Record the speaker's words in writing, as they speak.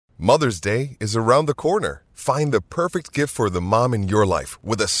Mother's Day is around the corner. Find the perfect gift for the mom in your life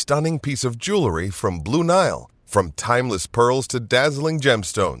with a stunning piece of jewelry from Blue Nile. From timeless pearls to dazzling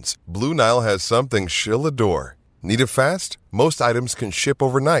gemstones, Blue Nile has something she'll adore. Need it fast? Most items can ship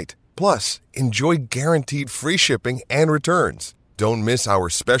overnight. Plus, enjoy guaranteed free shipping and returns. Don't miss our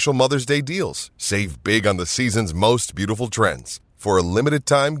special Mother's Day deals. Save big on the season's most beautiful trends. For a limited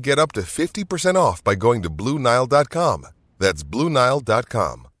time, get up to 50% off by going to BlueNile.com. That's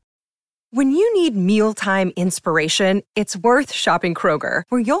BlueNile.com. When you need mealtime inspiration, it's worth shopping Kroger,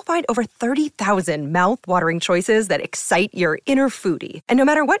 where you'll find over 30,000 mouth-watering choices that excite your inner foodie. And no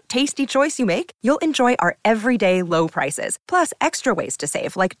matter what tasty choice you make, you'll enjoy our everyday low prices, plus extra ways to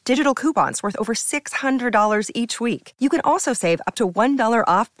save, like digital coupons worth over $600 each week. You can also save up to $1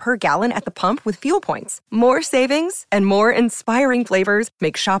 off per gallon at the pump with fuel points. More savings and more inspiring flavors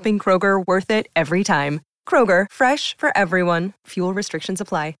make shopping Kroger worth it every time. Kroger, fresh for everyone. Fuel restrictions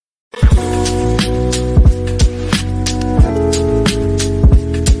apply.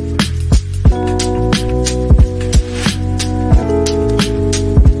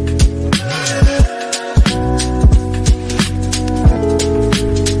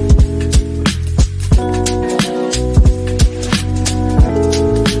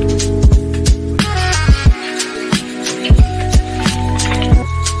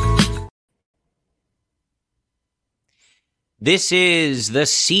 This is the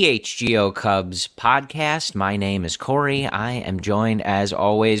CHGO Cubs podcast. My name is Corey. I am joined, as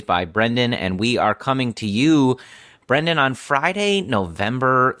always, by Brendan, and we are coming to you, Brendan, on Friday,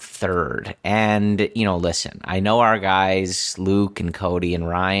 November 3rd. And, listen, I know our guys, Luke and Cody and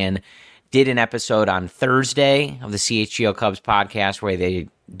Ryan, did an episode on Thursday of the CHGO Cubs podcast where they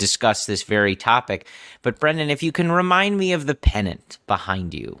discussed this very topic. But, Brendan, if you can remind me of the pennant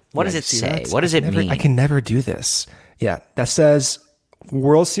behind you, what does it say? What does it mean? I can never do this. Yeah, that says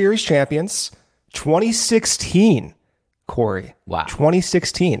World Series champions 2016, Corey. Wow.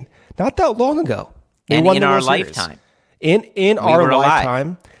 2016. Not that long ago. And in our lifetime. In our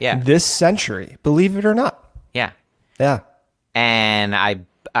lifetime, yeah. This century, believe it or not. Yeah. Yeah. And I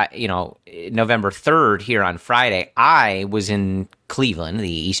November 3rd here on Friday, I was in Cleveland, the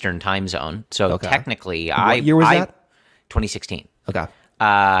Eastern time zone. So technically, what year was that? 2016. Okay.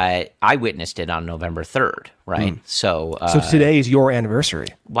 I witnessed it on November 3rd, right? So today is your anniversary.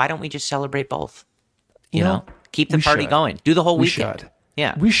 Why don't we just celebrate both? You know, keep the party going. Do the whole weekend. Should.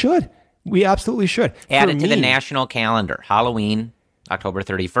 Yeah. We should. We absolutely should. Add it to the national calendar. Halloween, October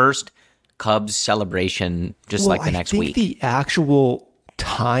 31st, Cubs celebration just like the next week. I think the actual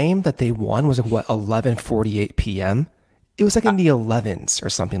time that they won was 11:48 p.m. It was like in the 11s or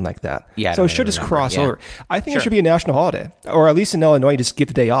something like that. Yeah. So it should just cross over. I think it should be a national holiday, or at least in Illinois, just give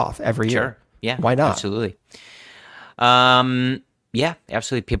the day off every year. Sure. Yeah. Why not? Absolutely. Yeah,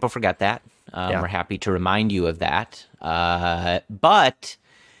 absolutely. People forget that. We're happy to remind you of that. But,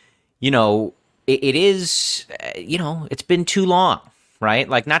 it is, it's been too long, right?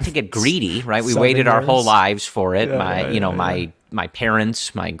 Like, not to get greedy, right? We waited our whole lives for it. My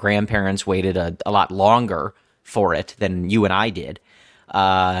parents, my grandparents waited a lot longer for it than you and I did.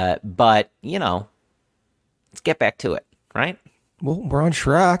 But, let's get back to it, right? Well, we're on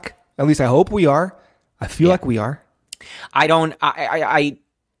track. At least I hope we are. I feel like we are. I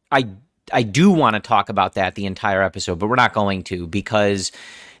do want to talk about that the entire episode, but we're not going to because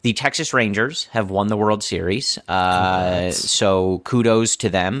the Texas Rangers have won the World Series. So kudos to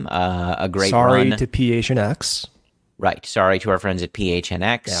them. A great run. Sorry to PHNX. Right. Sorry to our friends at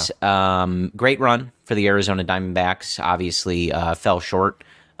PHNX. Yeah. Great run for the Arizona Diamondbacks. Obviously fell short,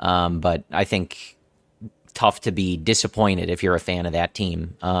 but I think tough to be disappointed if you're a fan of that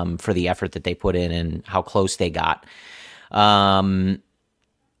team for the effort that they put in and how close they got.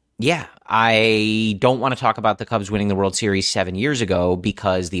 I don't want to talk about the Cubs winning the World Series 7 years ago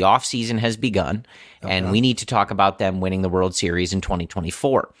because the offseason has begun, and we need to talk about them winning the World Series in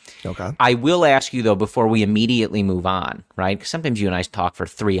 2024. Okay. I will ask you, though, before we immediately move on, right? Because sometimes you and I talk for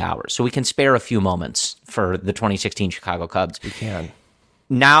 3 hours, so we can spare a few moments for the 2016 Chicago Cubs. We can.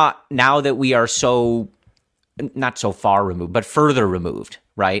 Now that we are not so far removed, but further removed,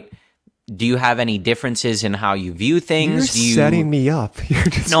 right? Do you have any differences in how you view things? You're setting me up. You're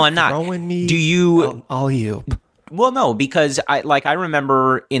just I'm not. Throwing me. Do you? Alley-oop. Well, no, because I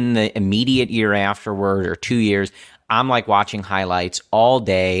remember in the immediate year afterward or 2 years, I'm like watching highlights all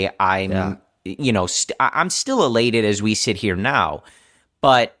day. I'm still elated as we sit here now,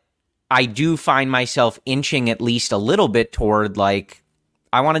 but I do find myself inching at least a little bit toward like,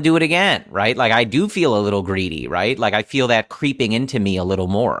 I want to do it again, right? Like I do feel a little greedy, right? Like I feel that creeping into me a little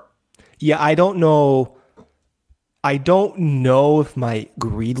more. Yeah, I don't know. I don't know if my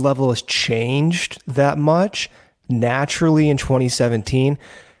greed level has changed that much naturally in 2017,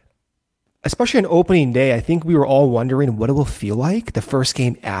 especially on opening day. I think we were all wondering what it will feel like the first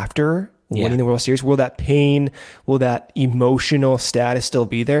game after winning the World Series. Will that pain, will that emotional status still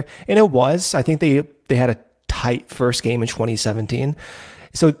be there? And it was. I think they had a tight first game in 2017.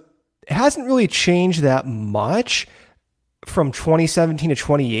 So it hasn't really changed that much from 2017 to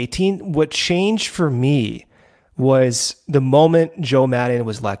 2018. What changed for me was the moment Joe Maddon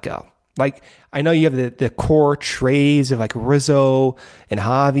was let go. Like, I know you have the core traits of like Rizzo and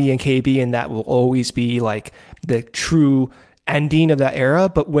Javi and KB, and that will always be like the true ending of that era.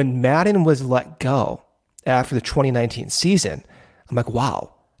 But when Maddon was let go after the 2019 season, I'm like,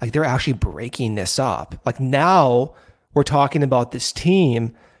 wow, like they're actually breaking this up. Like now we're talking about this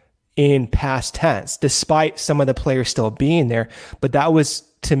team in past tense, despite some of the players still being there. But that was,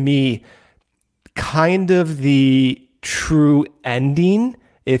 to me, kind of the true ending,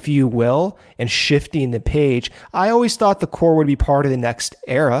 if you will, and shifting the page. I always thought the core would be part of the next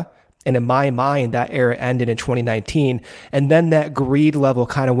era. And in my mind, that era ended in 2019. And then that greed level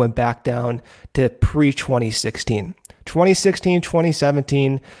kind of went back down to pre-2016. 2016,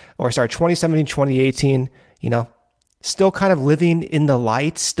 2017, 2018, still kind of living in the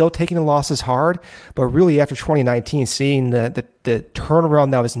light, still taking the losses hard. But really after 2019, seeing the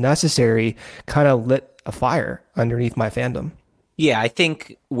turnaround that was necessary kind of lit a fire underneath my fandom. Yeah, I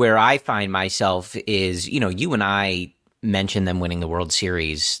think where I find myself is, you and I mention them winning the World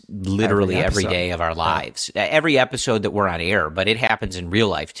Series literally every day of our lives, every episode that we're on air, but it happens in real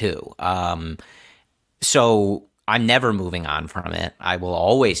life too. So I'm never moving on from it. I will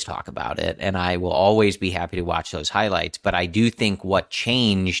always talk about it, and I will always be happy to watch those highlights. But I do think what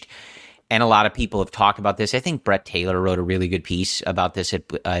changed, and a lot of people have talked about this, I think Brett Taylor wrote a really good piece about this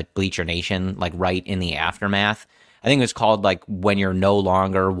at Bleacher Nation, like right in the aftermath. I think it was called like When You're No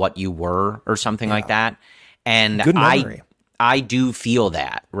Longer What You Were or something like that. And good memory. I do feel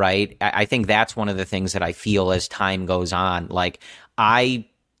that, right? I think that's one of the things that I feel as time goes on. Like and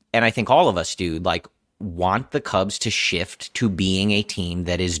I think all of us do, like, want the Cubs to shift to being a team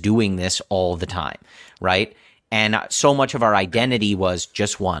that is doing this all the time, right? And so much of our identity was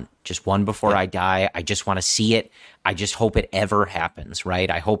just one before I die. I just want to see it. I just hope it ever happens, right?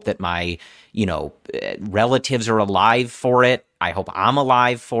 I hope that my, relatives are alive for it. I hope I'm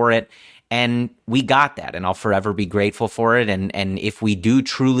alive for it. And we got that, and I'll forever be grateful for it. And if we do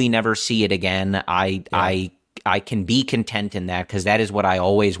truly never see it again, I can be content in that, because that is what I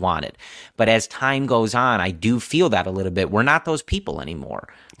always wanted. But as time goes on, I do feel that a little bit. We're not those people anymore,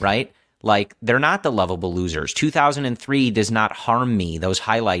 right? Like, they're not the lovable losers. 2003 does not harm me, those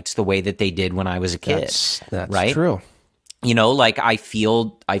highlights, the way that they did when I was a kid. That's right? True. Like I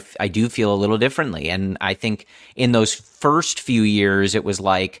do feel a little differently. And I think in those first few years, it was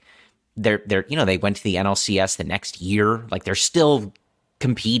like they went to the NLCS the next year. Like, they're still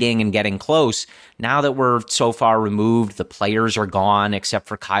competing and getting close. Now that we're so far removed, the players are gone except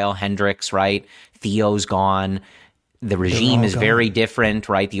for Kyle Hendricks, right? Theo's gone. The regime is very different,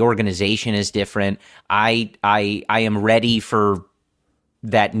 right? The organization is different. I am ready for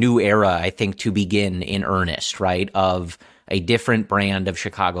that new era, I think, to begin in earnest, right? Of a different brand of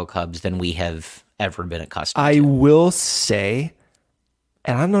Chicago Cubs than we have ever been accustomed to. I will say,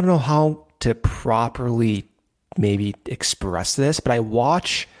 and I don't know how to properly maybe express this, but I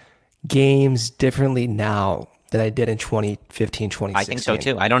watch games differently now than I did in 2015, 2016. I think so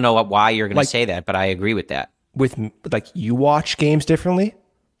too. I don't know why you're going to say that, but I agree with that. With, like, you watch games differently?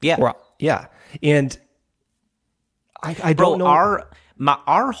 Yeah. Yeah. And I don't know.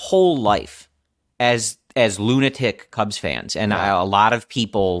 Our whole life as lunatic Cubs fans, and a lot of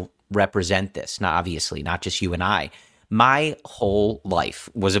people represent this, now obviously, not just you and I. My whole life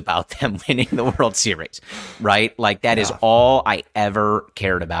was about them winning the World Series, right? Like, that is all I ever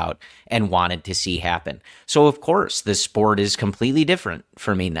cared about and wanted to see happen. So, of course, the sport is completely different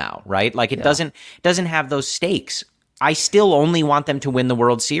for me now, right? Like, it doesn't have those stakes. I still only want them to win the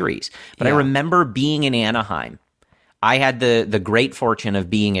World Series. But I remember being in Anaheim. I had the great fortune of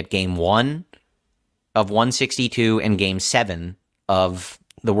being at Game 1 of 162 and Game 7 of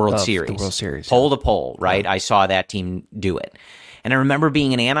the World Series. Pole to pole, right? I saw that team do it. And I remember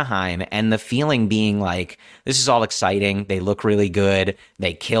being in Anaheim and the feeling being like, this is all exciting. They look really good.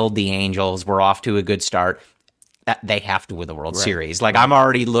 They killed the Angels. We're off to a good start. They have to win the World Series. Like, I'm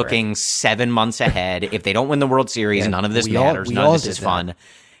already looking 7 months ahead. If they don't win the World Series, none of this matters. None of this is fun.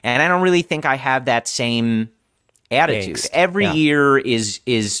 And I don't really think I have that same attitude. Every year is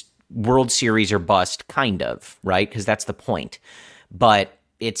World Series or bust, kind of, right? Because that's the point. But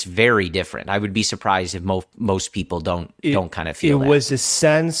it's very different. I would be surprised if most people don't kind of feel it that. was a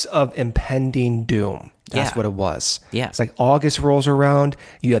sense of impending doom. That's what it was. Yeah. It's like August rolls around.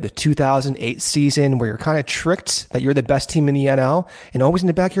 You had the 2008 season where you're kind of tricked that you're the best team in the NL. And always in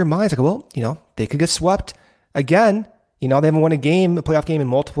the back of your mind, it's like, well, they could get swept again. They haven't won a playoff game in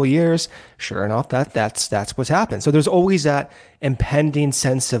multiple years. Sure enough, that's what's happened. So there's always that impending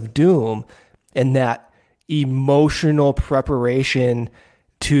sense of doom and that emotional preparation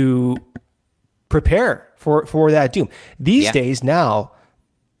to prepare for that doom. These days now,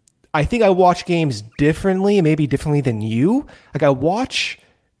 I think I watch games differently, maybe differently than you. Like I watch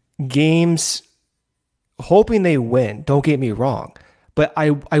games hoping they win. Don't get me wrong, but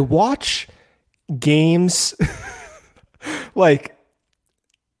I watch games like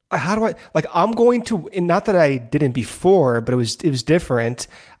how do I like I'm going to, and not that I didn't before, but it was different.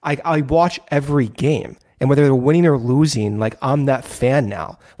 I watch every game, and whether they're winning or losing, like I'm that fan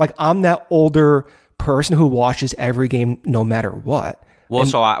now. Like I'm that older person who watches every game no matter what.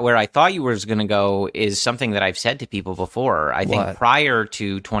 Well, where I thought you were going to go is something that I've said to people before. I think prior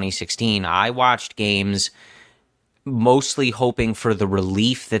to 2016, I watched games mostly hoping for the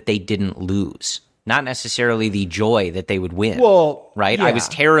relief that they didn't lose, not necessarily the joy that they would win. Well, right? Yeah. I was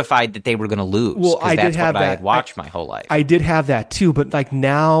terrified that they were going to lose. Well, I that's did have what that. I had watched my whole life. I did have that too, but like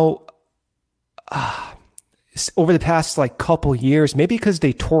now, over the past like couple years, maybe because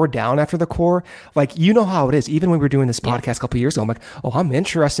they tore down after the core, like how it is. Even when we were doing this podcast a couple years ago, I'm like, oh, I'm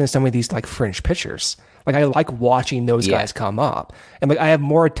interested in some of these like fringe pitchers. Like I like watching those guys come up, and like I have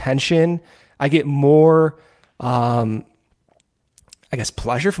more attention. I get more, I guess,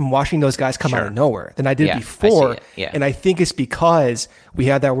 pleasure from watching those guys come out of nowhere than I did before. And I think it's because we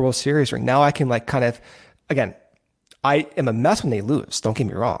had that World Series ring. Now I can like kind of, again, I am a mess when they lose. Don't get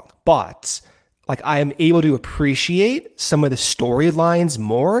me wrong, but like I am able to appreciate some of the storylines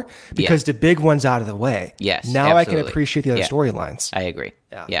more because the big one's out of the way. Yes. Now absolutely. I can appreciate the other storylines. I agree.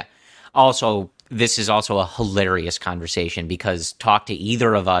 Yeah. Also, this is also a hilarious conversation because talk to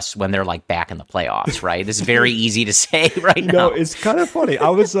either of us when they're like back in the playoffs, right? It's very easy to say right now. No, it's kind of funny. I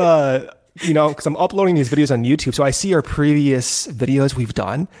was, because I'm uploading these videos on YouTube, so I see our previous videos we've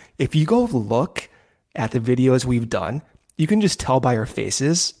done. If you go look at the videos we've done, you can just tell by our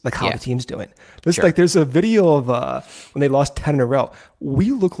faces like how the team's doing. There's a video of when they lost 10 in a row.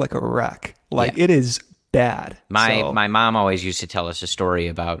 We look like a wreck. Like it is bad. My mom always used to tell us a story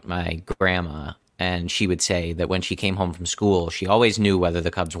about my grandma, and she would say that when she came home from school, she always knew whether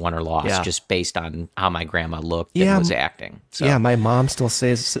the Cubs won or lost just based on how my grandma looked and was acting. So. Yeah, my mom still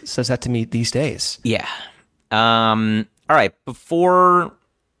says that to me these days. Yeah. All right, before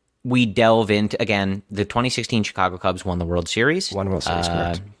we delve into, again, the 2016 Chicago Cubs won the World Series.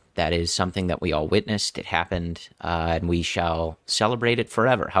 Correct. That is something that we all witnessed. It happened, and we shall celebrate it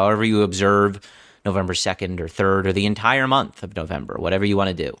forever. However you observe November 2nd or 3rd or the entire month of November, whatever you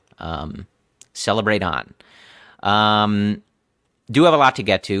want to do, celebrate on. Do have a lot to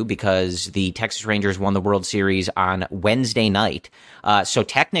get to because the Texas Rangers won the World Series on Wednesday night. So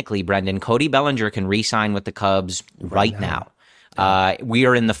technically, Brendan, Cody Bellinger can re-sign with the Cubs right now. We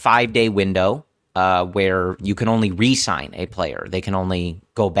are in the 5-day window where you can only re-sign a player. They can only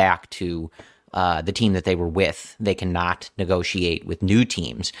go back to the team that they were with. They cannot negotiate with new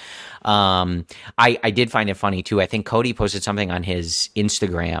teams. I did find it funny, too. I think Cody posted something on his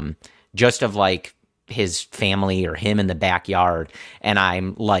Instagram just of like his family or him in the backyard, and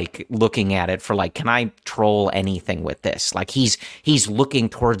I'm like looking at it for like, can I troll anything with this? Like he's looking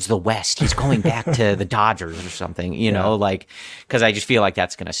towards the west. He's going back to the Dodgers or something, you know, like, because I just feel like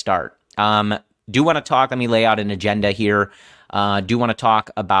that's going to start. Do want to talk, let me lay out an agenda here. Do want to talk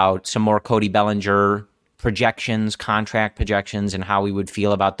about some more Cody Bellinger projections, contract projections, and how we would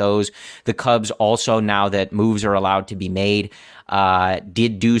feel about those. The Cubs also, now that moves are allowed to be made,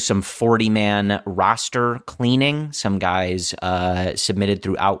 did do some 40-man roster cleaning. Some guys submitted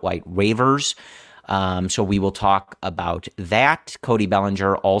through outright waivers. So we will talk about that. Cody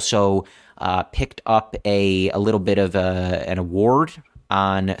Bellinger also picked up a little bit of an award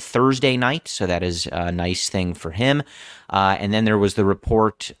on Thursday night, so that is a nice thing for him. And then there was the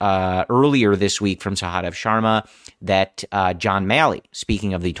report earlier this week from Sahadev Sharma that John Malley,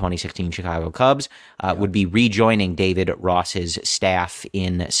 speaking of the 2016 Chicago Cubs, would be rejoining David Ross's staff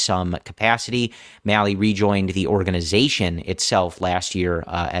in some capacity. Malley rejoined the organization itself last year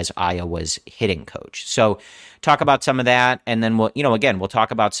as Iowa's hitting coach. So talk about some of that, and then we'll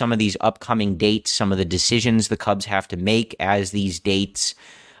talk about some of these upcoming dates, some of the decisions the Cubs have to make as these dates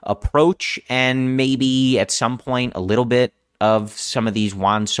approach, and maybe at some point a little bit of some of these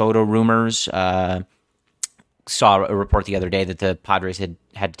Juan Soto rumors. saw a report the other day that the Padres had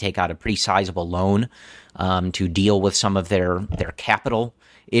to take out a pretty sizable loan to deal with some of their capital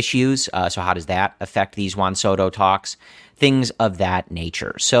issues. So how does that affect these Juan Soto talks? Things of that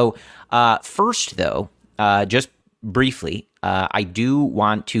nature. So first, though, just briefly, I do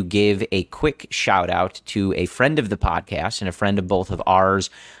want to give a quick shout out to a friend of the podcast and a friend of both of ours,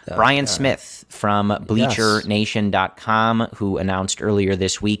 Brian Smith from BleacherNation.com, who announced earlier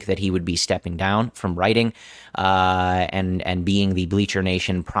this week that he would be stepping down from writing and being the Bleacher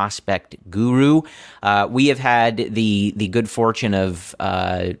Nation prospect guru. We have had the good fortune of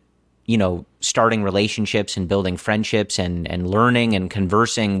starting relationships and building friendships and learning and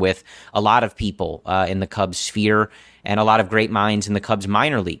conversing with a lot of people in the Cubs sphere and a lot of great minds in the Cubs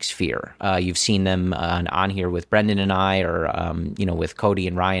minor league sphere. You've seen them on here with Brendan and I, or with Cody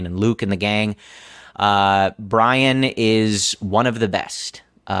and Ryan and Luke and the gang. Brian is one of the best.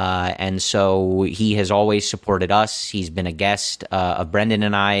 And so he has always supported us. He's been a guest of Brendan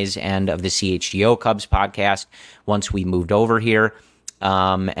and I's and of the CHGO Cubs podcast once we moved over here.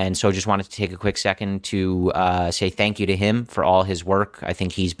 And so just wanted to take a quick second to say thank you to him for all his work. I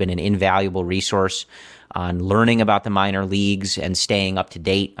think he's been an invaluable resource on learning about the minor leagues and staying up to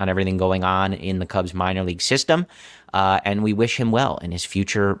date on everything going on in the Cubs minor league system. And we wish him well in his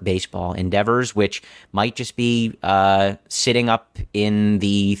future baseball endeavors, which might just be sitting up in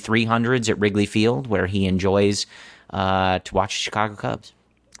the 300s at Wrigley Field, where he enjoys to watch the Chicago Cubs.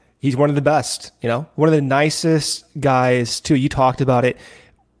 He's one of the best, one of the nicest guys too. You talked about it.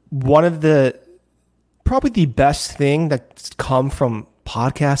 One of probably the best thing that's come from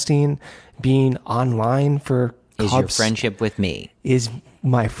podcasting, being online for Cubs, is your friendship with me. Is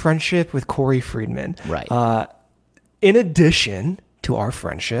my friendship with Corey Friedman. Right. In addition to our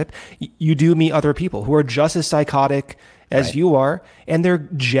friendship, you do meet other people who are just as psychotic as right. you are, and they're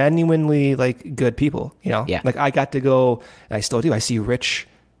genuinely good people. Yeah. I got to go, and I still do. I see Rich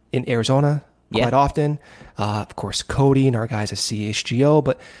in Arizona quite often. Of course, Cody and our guys at CHGO,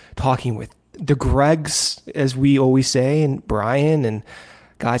 but talking with the Gregs, as we always say, and Brian and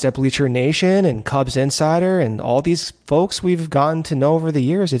guys at Bleacher Nation and Cubs Insider and all these folks we've gotten to know over the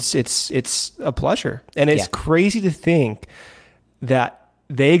years. It's a pleasure. And it's crazy to think that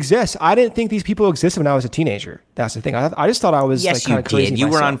they exist. I didn't think these people existed when I was a teenager. That's the thing. I just thought I was kind of crazy. You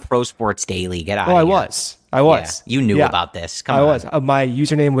myself. were on Pro Sports Daily. Get out of here. I was. Yeah, you knew about this. Come on. I was. My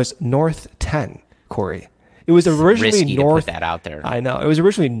username was North10, Corey. It was originally risky North. To put that out there. I know. It was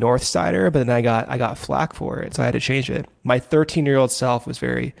originally Northsider, but then I got flack for it, so I had to change it. My 13-year-old self was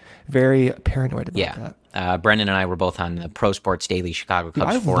very, very paranoid about that. Brendan and I were both on the Pro Sports Daily Chicago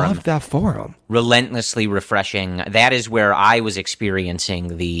Cubs forum. I loved that forum. Relentlessly refreshing. That is where I was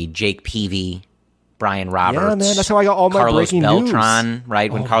experiencing the Jake Peavy, Brian Roberts. Yeah, man, that's how I got all my Carlos breaking Beltran, news.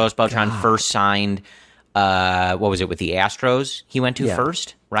 right? When Carlos Beltran first signed, what was it, with the Astros? He went to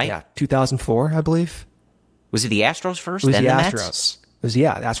first, right? Yeah, 2004, I believe. Was it the Astros first? It was then the Mets? Astros. It was the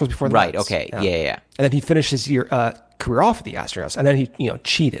Astros before the Right. Mets. Okay. Yeah. And then he finished his career off with the Astros, and then he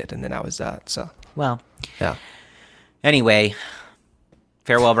cheated, and then that was that. So yeah. Anyway,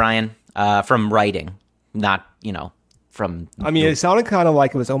 farewell, Brian. From writing, not from. I mean, it sounded kind of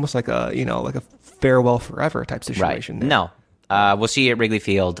like it was almost like a like a farewell forever type situation. Right. There. No. We'll see you at Wrigley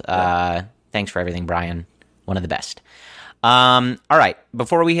Field. Thanks for everything, Brian. One of the best. All right.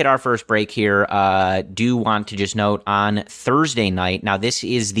 Before we hit our first break here, do want to just note on Thursday night. Now, this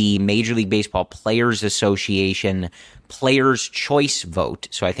is the Major League Baseball Players Association Players' Choice Vote.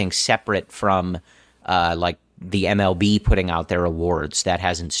 So I think separate from the MLB putting out their awards. That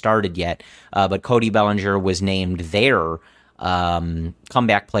hasn't started yet. But Cody Bellinger was named their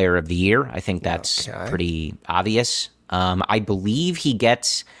comeback player of the year. I think that's pretty obvious. I believe he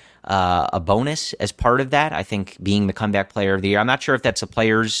gets a bonus as part of that. I think being the comeback player of the year. I'm not sure if that's a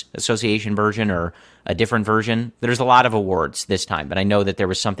Players Association version or a different version. There's a lot of awards this time, but I know that there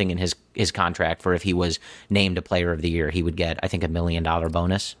was something in his contract for if he was named a player of the year, he would get, I think, $1 million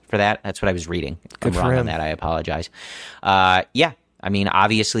bonus for that. That's what I was reading. If I'm wrong on that, I apologize. I mean,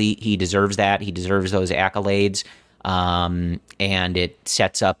 obviously he deserves that. He deserves those accolades. And it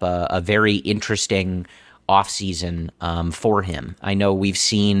sets up a very interesting offseason for him. I know we've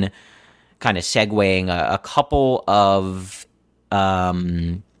seen, kind of segueing, a couple of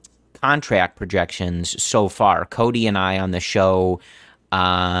contract projections so far. Cody and I on the show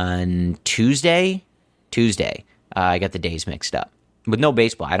on Tuesday. I got the days mixed up. With no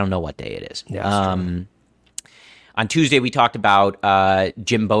baseball, I don't know what day it is. Yeah, on Tuesday, we talked about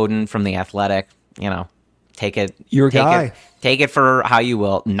Jim Bowden from The Athletic. Take it. Your guy. Take it for how you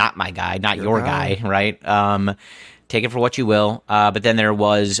will. Not my guy, not your guy, right? Take it for what you will. But then there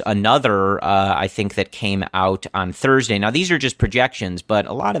was another, I think, that came out on Thursday. Now, these are just projections, but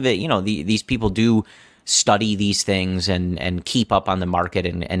a lot of it, these people do study these things and keep up on the market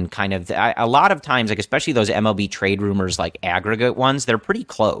and kind of a lot of times, like especially those MLB trade rumors, like aggregate ones, they're pretty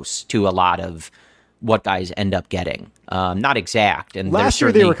close to a lot of what guys end up getting. Not exact. And last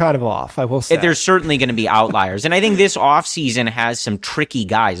year they were kind of off, I will say. There's certainly going to be outliers. And I think this offseason has some tricky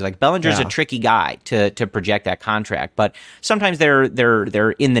guys. Like Bellinger's a tricky guy to project that contract, but sometimes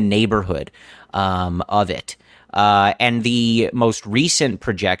they're in the neighborhood of it. And the most recent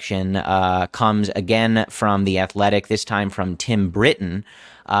projection comes again from The Athletic, this time from Tim Britton,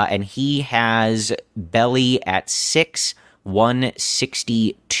 and he has Belly at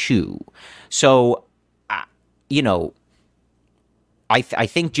 6'162". So, I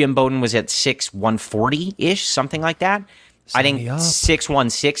think Jim Bowden was at 6'140-ish, something like that. I think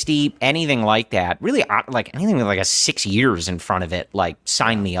 6'160", anything like that, really like anything with like a 6 years in front of it, like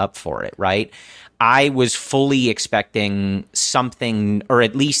sign me up for it, right? I was fully expecting something, or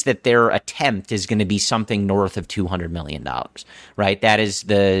at least that their attempt is going to be something north of $200 million, right? That is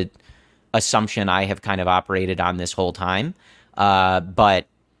the assumption I have kind of operated on this whole time.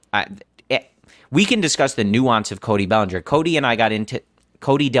 We can discuss the nuance of Cody Bellinger. Cody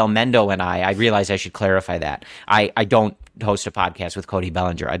Del Mendo and I realize I should clarify that. I don't host a podcast with Cody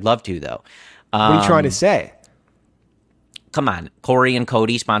Bellinger. I'd love to, though. What are you trying to say? Come on, Corey and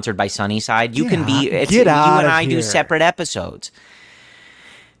Cody, sponsored by Sunnyside. You can be. Get you out and of I here. do separate episodes.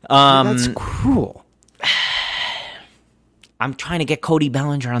 That's cruel. I'm trying to get Cody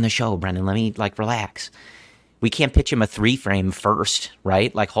Bellinger on the show, Brendan. Let me relax. We can't pitch him a 3-frame first,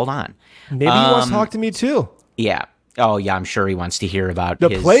 right? Hold on. Maybe he wants to talk to me too. Yeah. Oh, yeah. I'm sure he wants to hear about the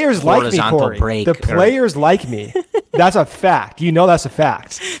his players like me, horizontal Corey. break. The players like me. That's a fact. That's a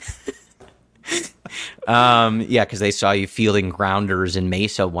fact. Yeah, because they saw you fielding grounders in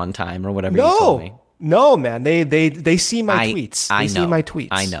Mesa one time or whatever you told me. No, man. They see my tweets. They see my tweets.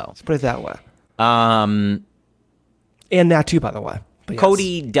 I know. Let's put it that way. And that too, by the way. But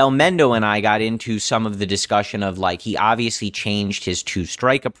Cody Del Mendo and I got into some of the discussion of he obviously changed his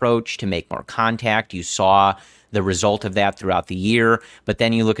 2-strike approach to make more contact. You saw the result of that throughout the year, but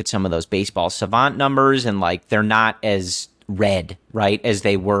then you look at some of those baseball savant numbers and they're not as red, right, as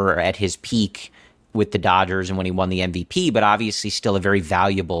they were at his peak with the Dodgers and when he won the MVP, but obviously still a very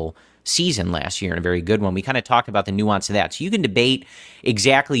valuable season last year and a very good one. We kind of talked about the nuance of that. So you can debate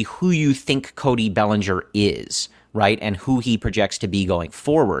exactly who you think Cody Bellinger is, right, and who he projects to be going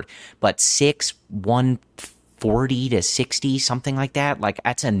forward. But 140 to 60, something like that,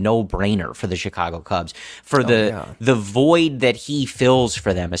 that's a no-brainer for the Chicago Cubs. For the void that he fills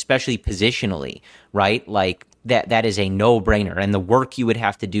for them, especially positionally, right, that is a no-brainer. And the work you would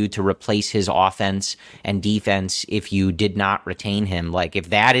have to do to replace his offense and defense if you did not retain him, if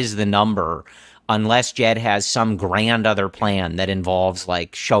that is the number, unless Jed has some grand other plan that involves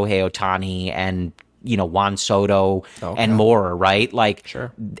Shohei Ohtani and Juan Soto and more, right?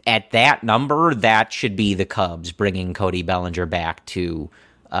 Sure. At that number, that should be the Cubs bringing Cody Bellinger back to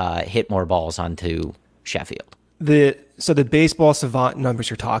hit more balls onto Sheffield. So the baseball savant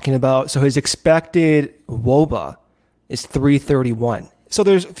numbers you're talking about, so his expected WOBA is 331. So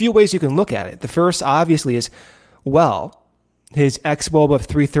there's a few ways you can look at it. The first, obviously, is, his xWOBA of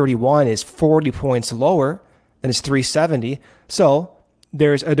 331 is 40 points lower than his 370. So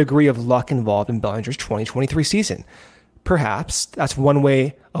there's a degree of luck involved in Bellinger's 2023 season. Perhaps that's one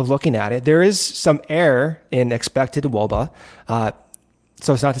way of looking at it. There is some error in expected WOBA.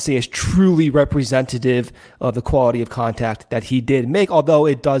 So it's not to say it's truly representative of the quality of contact that he did make, although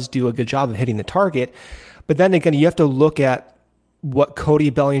it does do a good job of hitting the target. But then again, you have to look at what Cody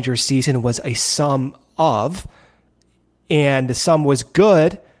Bellinger's season was a sum of, and the sum was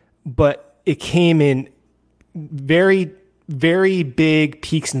good, but it came in very, very big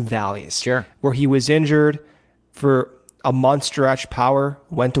peaks and valleys. Sure. Where he was injured for a month stretch, power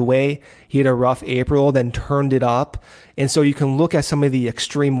went away. He had a rough April, then turned it up. And so you can look at some of the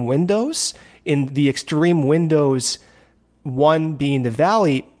extreme windows. In the extreme windows, one being the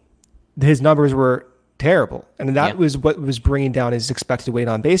valley, his numbers were terrible. And that was what was bringing down his expected weight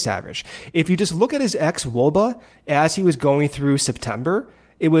on base average. If you just look at his xWOBA as he was going through September,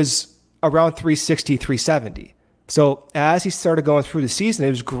 it was around 360, 370. So as he started going through the season, it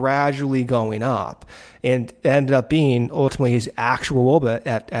was gradually going up and ended up being ultimately his actual WOBA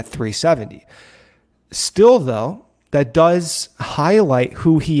at 370. Still, though, that does highlight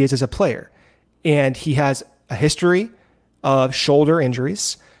who he is as a player. And he has a history of shoulder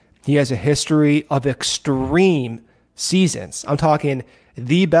injuries. He has a history of extreme seasons. I'm talking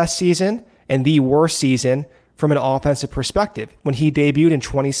the best season and the worst season from an offensive perspective. When he debuted in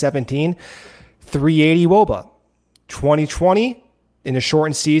 2017, 380 WOBA. 2020, in a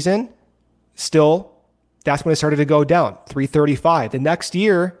shortened season, still, that's when it started to go down, 335. The next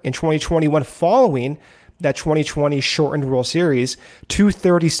year, in 2021, following that 2020 shortened World Series,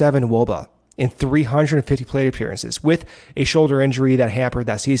 237 WOBA in 350 plate appearances with a shoulder injury that hampered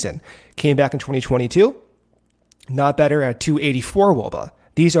that season. Came back in 2022, not better at 284 WOBA.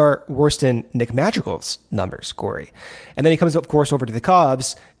 These are worse than Nick Madrigal's numbers, Corey. And then he comes, of course, over to the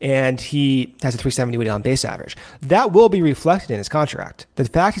Cubs, and he has a 370 weighted on base average. That will be reflected in his contract. The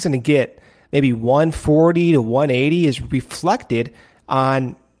fact he's going to get maybe 140 to 180 is reflected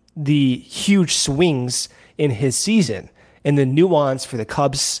on the huge swings in his season. And the nuance for the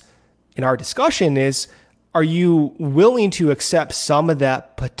Cubs in our discussion is, are you willing to accept some of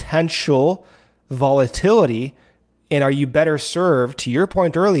that potential volatility? And are you better served, to your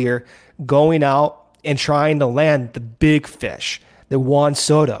point earlier, going out and trying to land the big fish, the Juan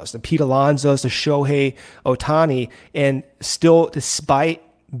Sotos, the Pete Alonsos, the Shohei Ohtani, and still, despite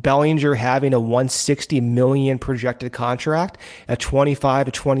Bellinger having a $160 million projected contract at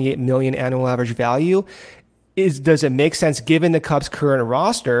 $25 to $28 million annual average value, does it make sense given the Cubs' current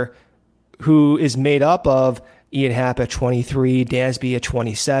roster, who is made up of Ian Happ at 23, Dansby at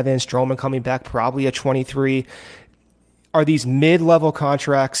 27, Stroman coming back probably at 23? Are these mid-level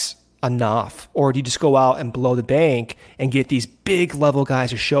contracts enough? Or do you just go out and blow the bank and get these big level guys,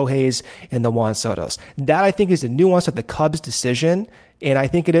 the Shoheis and the Juan Sotos? That, I think, is the nuance of the Cubs' decision, and I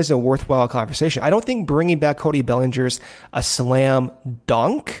think it is a worthwhile conversation. I don't think bringing back Cody Bellinger's a slam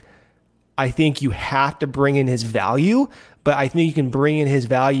dunk. I think you have to bring in his value, but I think you can bring in his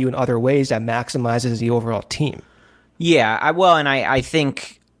value in other ways that maximizes the overall team. Yeah, I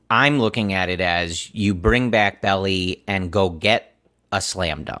think I'm looking at it as you bring back Belly and go get a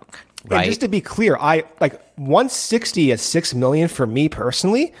slam dunk, right? And just to be clear, I like 160 at $6 million for me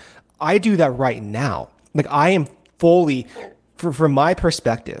personally. I do that right now. Like, I am fully, from my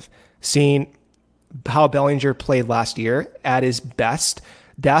perspective, seeing how Bellinger played last year at his best,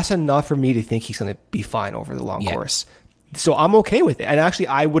 that's enough for me to think he's going to be fine over the long course. So I'm okay with it. And actually,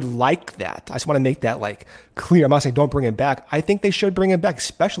 I would like that. I just want to make that clear. I'm not saying don't bring him back. I think they should bring him back,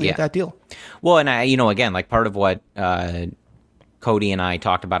 especially with that deal. Well, and again, part of what Cody and I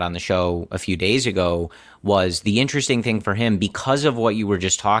talked about on the show a few days ago was the interesting thing for him because of what you were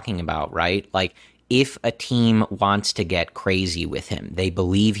just talking about, right? Like, if a team wants to get crazy with him, they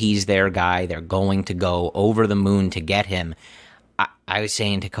believe he's their guy, they're going to go over the moon to get him. I was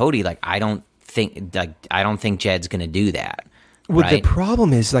saying to Cody, I don't think Jed's going to do that. Well, the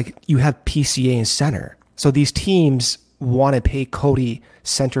problem is you have PCA in center. So these teams want to pay Cody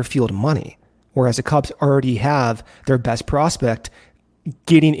center field money, whereas the Cubs already have their best prospect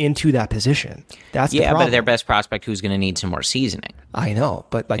getting into that position. That's the problem. But their best prospect who's going to need some more seasoning. I know,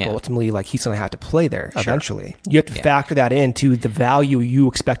 but ultimately he's going to have to play there eventually. You have to factor that into the value you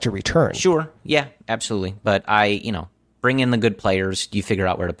expect to return. Sure. Yeah, absolutely. But bring in the good players. You figure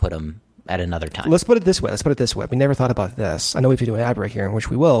out where to put them at another time. Let's put it this way. We never thought about this. I know we have to do an ad break here, in which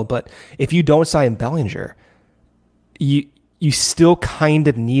we will, but if you don't sign Bellinger, you still kind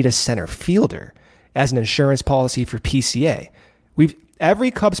of need a center fielder as an insurance policy for PCA. Every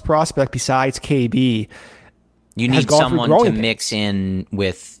Cubs prospect besides KB, you need someone to mix in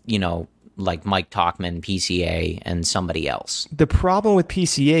with, Mike Tauchman, PCA, and somebody else. The problem with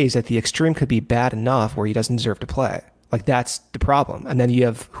PCA is that the extreme could be bad enough where he doesn't deserve to play. That's the problem. And then you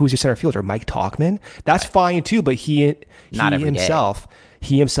have, who's your center fielder? Mike Tauchman? That's fine too, but he himself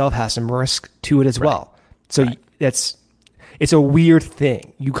has some risk to it as well. So it's a weird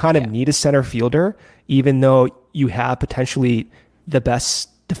thing. You kind of need a center fielder, even though you have potentially the best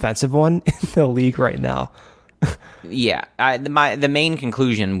defensive one in the league right now. The main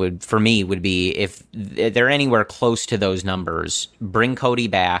conclusion would be if they're anywhere close to those numbers, bring Cody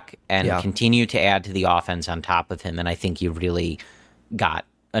back and continue to add to the offense on top of him. And I think you've really got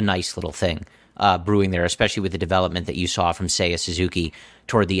a nice little thing brewing there, especially with the development that you saw from Seiya Suzuki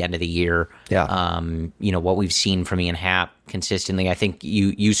toward the end of the year. What we've seen from Ian Happ consistently, I think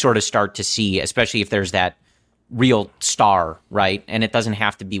you sort of start to see, especially if there's that real star, right? And it doesn't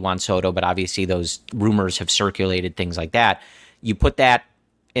have to be Juan Soto, but obviously those rumors have circulated, things like that. You put that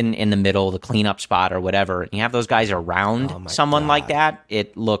in the middle, the cleanup spot or whatever, and you have those guys around someone like that,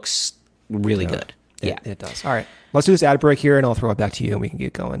 it looks really good. It does. All right, let's do this ad break here, and I'll throw it back to you, and we can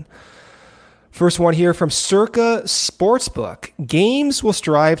get going. First one here from Circa Sportsbook. Games will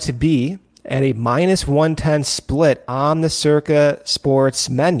strive to be at a -110 split on the Circa Sports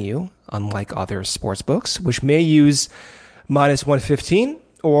menu, unlike other sports books, which may use -115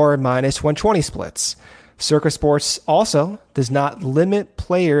 or -120 splits. Circa Sports also does not limit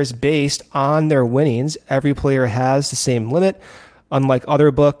players based on their winnings. Every player has the same limit. Unlike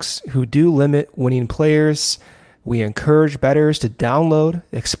other books who do limit winning players, we encourage bettors to download,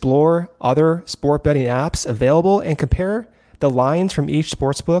 explore other sport betting apps available, and compare the lines from each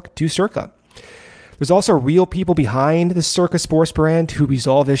sportsbook to Circa. There's also real people behind the Circa Sports brand who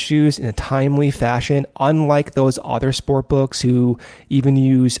resolve issues in a timely fashion, unlike those other sport books who even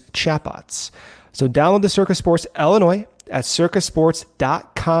use chatbots. So download the Circa Sports Illinois at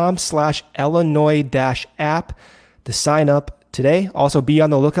circasports.com/Illinois-app to sign up today. Also be on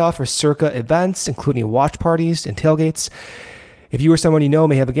the lookout for Circa events, including watch parties and tailgates. If you or someone you know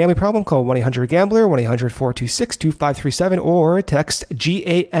may have a gambling problem, call 1-800-GAMBLER, 1-800-426-2537, or text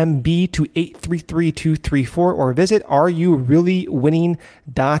GAMB to 833-234, or visit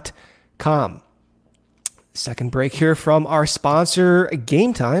areyoureallywinning.com. Second break here from our sponsor,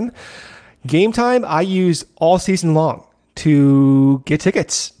 Game Time. Game Time, I use all season long to get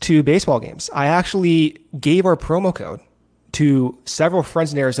tickets to baseball games. I actually gave our promo code to several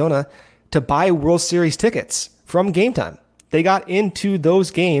friends in Arizona to buy World Series tickets from Game Time. They got into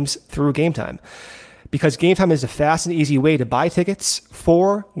those games through Game Time because Game Time is a fast and easy way to buy tickets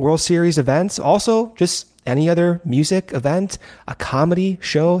for World Series events. Also, just any other music event, a comedy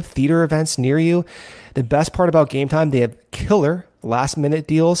show, theater events near you. The best part about Game Time, they have killer last minute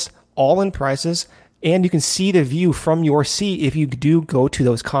deals, all in prices, and you can see the view from your seat if you do go to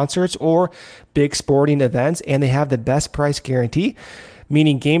those concerts or big sporting events, and they have the best price guarantee,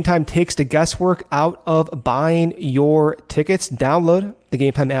 meaning Game Time takes the guesswork out of buying your tickets. Download the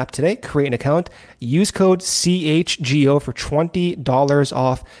Game Time app today, create an account, use code CHGO for $20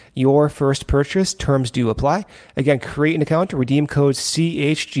 off your first purchase. Terms do apply. Again, create an account, redeem code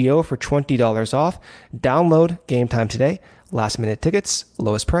CHGO for $20 off. Download Game Time today. Last minute tickets,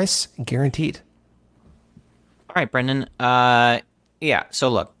 lowest price, guaranteed. All right, Brendan. So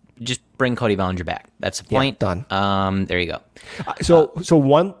look, just bring Cody Bellinger back. That's the point. Yeah, done. There you go. So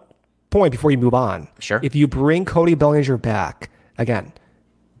one point before you move on. Sure. If you bring Cody Bellinger back, again,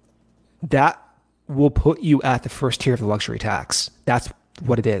 that will put you at the first tier of the luxury tax. That's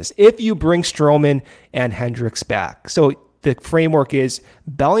what it is. If you bring Stroman and Hendricks back. So the framework is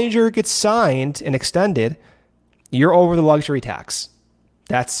Bellinger gets signed and extended, you're over the luxury tax.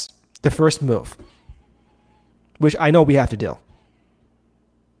 That's the first move, which I know we have to do.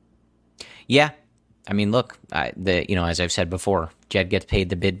 Yeah. I mean, look, as I've said before, Jed gets paid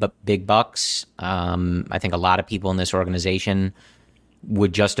the big bucks. I think a lot of people in this organization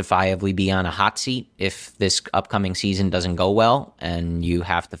would justifiably be on a hot seat if this upcoming season doesn't go well, and you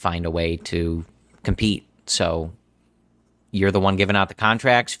have to find a way to compete. So you're the one giving out the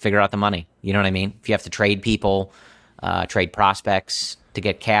contracts, figure out the money. You know what I mean? If you have to trade people, trade prospects to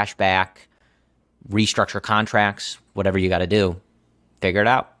get cash back, restructure contracts, whatever you got to do, figure it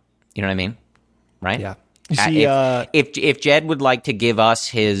out. You know what I mean? Right? Yeah. You see, if Jed would like to give us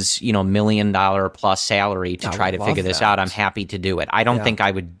his $1 million plus salary to try to figure this out, I'm happy to do it. I don't think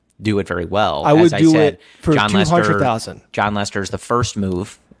I would do it very well. I would do it for $200,000. John Lester's the first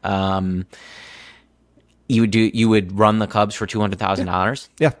move. You would run the Cubs for $200,000?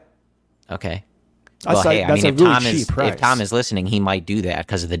 Yeah. Okay. Well, hey, I mean, if Tom is listening, he might do that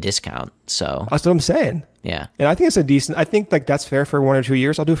because of the discount. So that's what I'm saying. Yeah. And I think it's I think that's fair for 1 or 2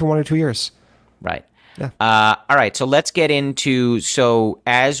 years. I'll do it for 1 or 2 years. Right. Yeah. All right. So let's get into,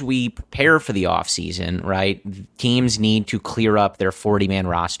 as we prepare for the offseason, right, teams need to clear up their 40-man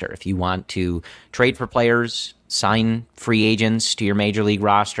roster. If you want to trade for players, sign free agents to your major league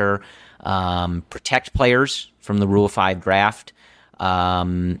roster, protect players from the Rule 5 draft,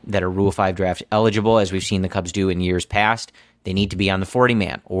 that are Rule 5 draft eligible, as we've seen the Cubs do in years past, they need to be on the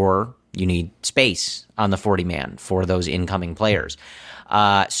 40-man, or you need space on the 40-man for those incoming players.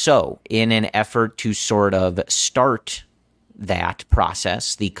 So in an effort to sort of start that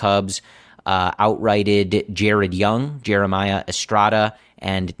process, the Cubs outrighted Jared Young, Jeremiah Estrada,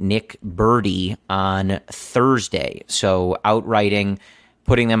 and Nick Birdie on Thursday. So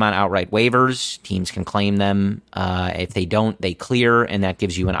putting them on outright waivers. Teams can claim them. If they don't, they clear, and that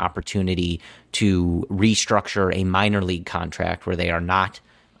gives you an opportunity to restructure a minor league contract where they are not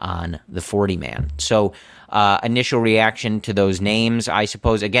on the 40-man. So initial reaction to those names, I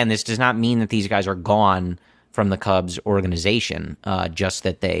suppose, again, this does not mean that these guys are gone from the Cubs organization, just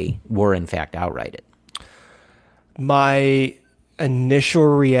that they were, in fact, outrighted. My initial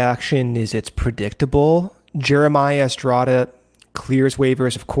reaction is it's predictable. Jeremiah Estrada clears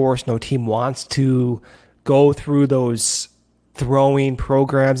waivers, of course. No team wants to go through those throwing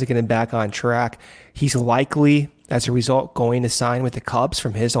programs to get him back on track. He's likely, as a result, going to sign with the Cubs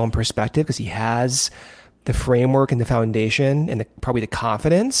from his own perspective because he has the framework and the foundation and probably the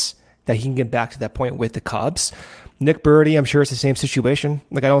confidence that he can get back to that point with the Cubs. Nick Birdy, I'm sure it's the same situation.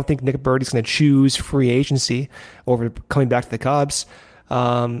 Like, I don't think Nick Birdy's going to choose free agency over coming back to the Cubs.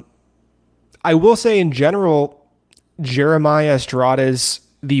 I will say in general, Jeremiah Estrada's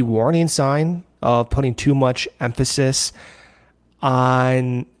the warning sign of putting too much emphasis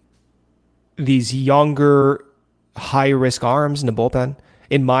on these younger, high-risk arms in the bullpen.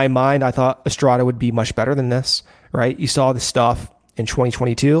 In my mind, I thought Estrada would be much better than this, right? You saw the stuff in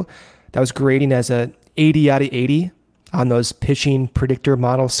 2022 that was grading as a 80 out of 80 on those pitching predictor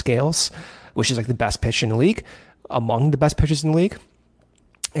model scales, which is like the best pitch in the league, among the best pitchers in the league.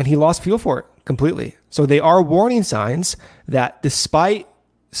 And he lost feel for it completely. So they are warning signs that despite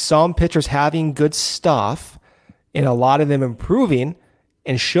some pitchers having good stuff and a lot of them improving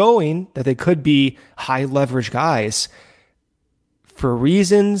and showing that they could be high leverage guys, for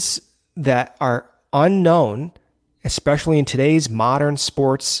reasons that are unknown, especially in today's modern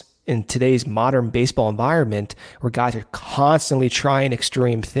sports, in today's modern baseball environment, where guys are constantly trying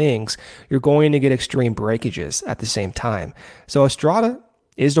extreme things, you're going to get extreme breakages at the same time. So Estrada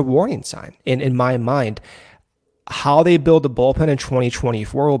is a warning sign. In my mind, how they build the bullpen in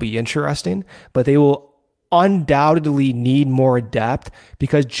 2024 will be interesting, but they will undoubtedly need more depth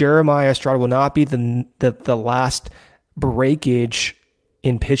because Jeremiah Estrada will not be the last breakage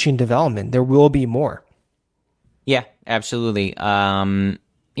in pitching development. There will be more. Yeah, absolutely.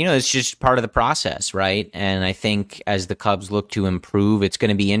 It's just part of the process, right? And I think as the Cubs look to improve, it's going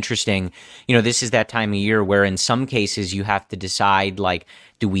to be interesting. This is that time of year where in some cases you have to decide, like,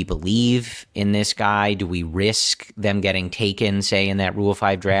 do we believe in this guy? Do we risk them getting taken, say, in that Rule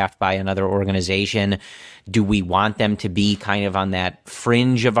 5 draft by another organization? Do we want them to be kind of on that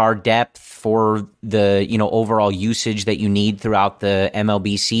fringe of our depth for the, overall usage that you need throughout the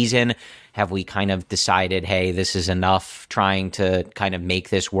MLB season? Have we kind of decided, hey, this is enough, trying to kind of make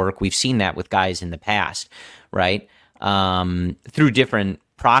this work? We've seen that with guys in the past, right? Through different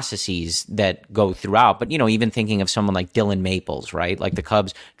processes that go throughout. But, even thinking of someone like Dylan Maples, right? Like the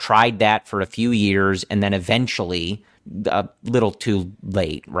Cubs tried that for a few years and then eventually a little too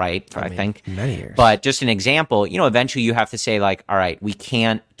late, right? I think many years. But just an example, eventually you have to say, like, all right, we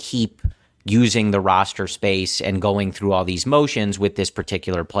can't keep using the roster space and going through all these motions with this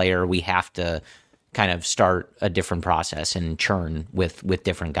particular player. We have to kind of start a different process and churn with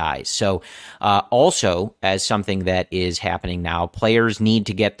different guys. So also, as something that is happening now, players need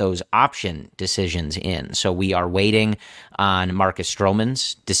to get those option decisions in. So we are waiting on Marcus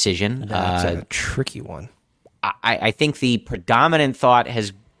Stroman's decision. That's a tricky one. I think the predominant thought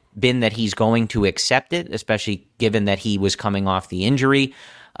has been that he's going to accept it, especially given that he was coming off the injury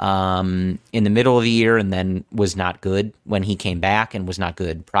in the middle of the year and then was not good when he came back and was not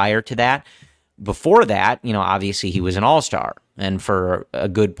good prior to that. Before that, obviously he was an all-star, and for a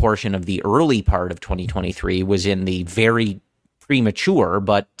good portion of the early part of 2023 was in the very premature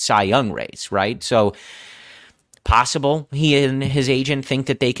but Cy Young race, right? So possible he and his agent think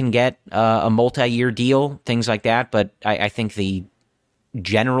that they can get a multi-year deal, things like that, but I think the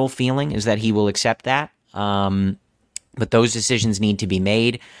general feeling is that he will accept that. But those decisions need to be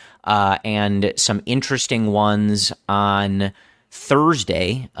made, and some interesting ones on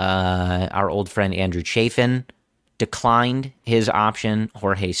Thursday. Our old friend Andrew Chafin declined his option.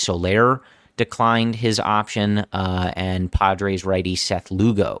 Jorge Soler declined his option, and Padres righty Seth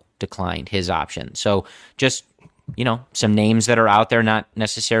Lugo declined his option. So just, some names that are out there, not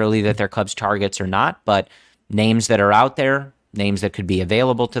necessarily that they're Cubs targets or not, but names that are out there, names that could be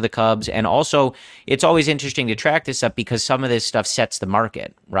available to the Cubs. And also, it's always interesting to track this up because some of this stuff sets the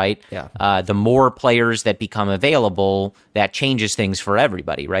market, right? Yeah. The more players that become available, that changes things for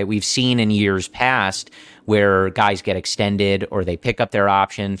everybody, right? We've seen in years past where guys get extended or they pick up their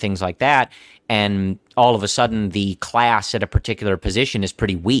option, things like that, and all of a sudden the class at a particular position is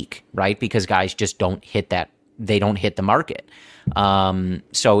pretty weak, right? Because guys just don't hit that. They don't hit the market.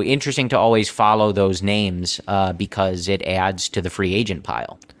 So interesting to always follow those names because it adds to the free agent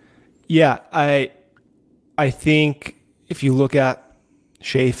pile. Yeah, I think if you look at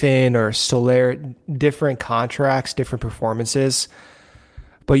Chafin or Soler, different contracts, different performances,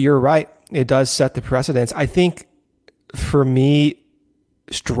 but you're right, it does set the precedence. I think for me,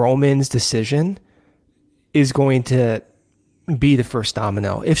 Stroman's decision is going to be the first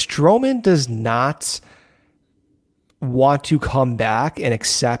domino. If Stroman does not want to come back and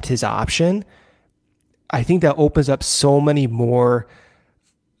accept his option, I think that opens up so many more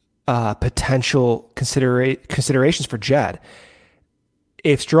potential considerations for Jed.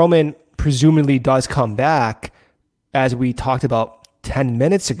 If Stroman presumably does come back, as we talked about 10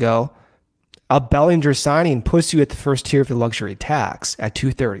 minutes ago, A Bellinger signing puts you at the first tier of the luxury tax at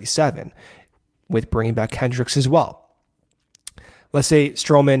 237, with bringing back Hendricks as well. Let's say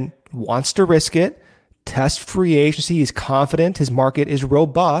Stroman wants to risk it, test free agency. He's confident his market is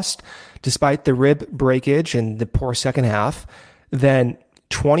robust despite the rib breakage and the poor second half. Then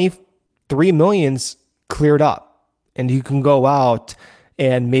 23 million's cleared up, and you can go out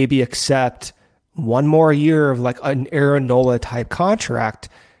and maybe accept one more year of like an Aaron Nola type contract,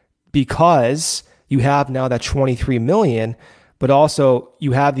 because you have now that 23 million, but also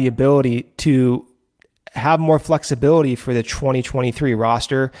you have the ability to have more flexibility for the 2023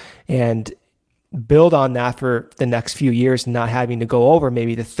 roster and build on that for the next few years, not having to go over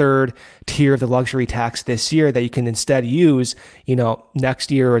maybe the third tier of the luxury tax this year that you can instead use, next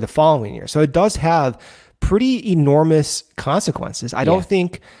year or the following year. So it does have pretty enormous consequences. I don't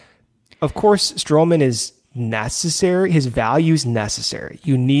think, of course, Stroman is necessary. His value is necessary.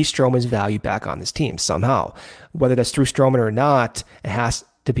 You need Stroman's value back on this team somehow. Whether that's through Stroman or not, it has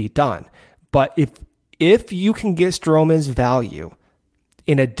to be done. But if you can get Stroman's value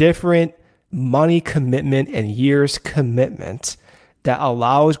in a different money commitment and years commitment that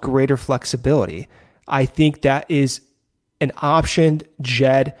allows greater flexibility, I think that is an option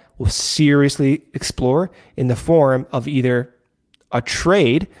Jed will seriously explore in the form of either a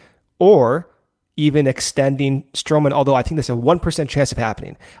trade or even extending Stroman, although I think there's a 1% chance of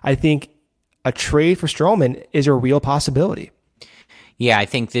happening. I think a trade for Stroman is a real possibility. Yeah, I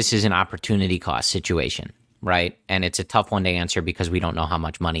think this is an opportunity cost situation, right? And it's a tough one to answer because we don't know how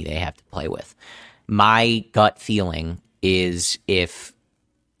much money they have to play with. My gut feeling is if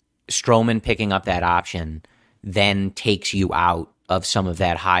Stroman picking up that option then takes you out of some of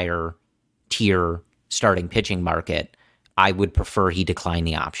that higher tier starting pitching market, I would prefer he decline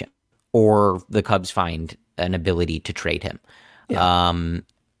the option, or the Cubs find an ability to trade him. Yeah.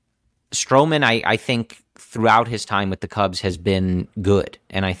 Stroman, I think throughout his time with the Cubs has been good,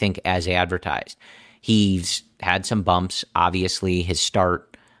 and I think as advertised. He's had some bumps, obviously. His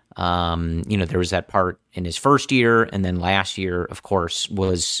start, there was that part in his first year, and then last year, of course,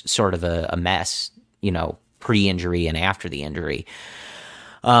 was sort of a mess, pre-injury and after the injury.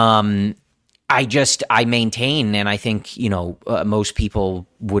 I maintain, and I think, most people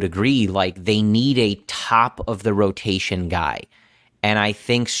would agree, like they need a top of the rotation guy. And I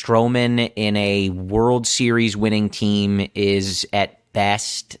think Stroman in a World Series winning team is at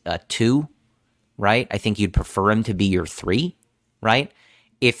best a 2, right? I think you'd prefer him to be your 3, right?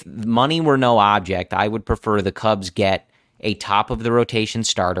 If money were no object, I would prefer the Cubs get a top of the rotation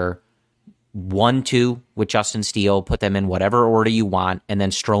starter, 1, 2 with Justin Steele, put them in whatever order you want, and then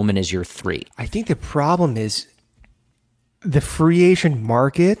Stroman is your 3. I think the problem is the free agent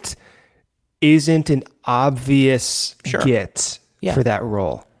market isn't an obvious get for that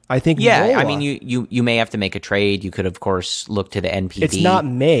role. I think Nola, I mean, you may have to make a trade. You could, of course, look to the NPD. It's not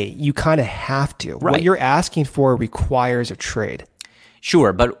may. You kind of have to. Right. What you're asking for requires a trade.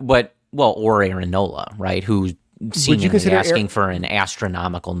 Sure, but or Aaron Nola, right, who's seemingly asking for an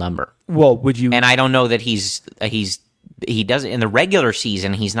astronomical number. Well, would you? And I don't know that he does in the regular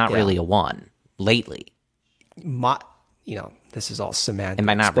season. He's not really a 1 lately. This is all semantics. And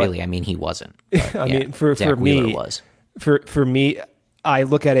by not really, I mean he wasn't. But, mean, for me, was. For me, I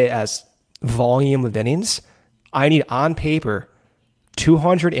look at it as volume of innings. I need on paper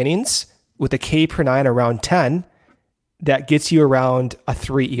 200 innings with a K per 9 around 10. That gets you around a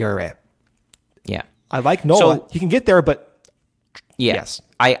 3 ERA. Yeah. I like Nola. So, he can get there, but yes.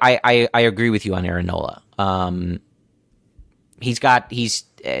 I agree with you on Aaron Nola. He's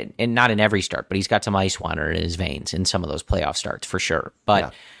and not in every start, but he's got some ice water in his veins in some of those playoff starts for sure.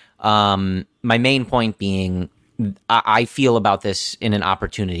 But my main point being, I feel about this in an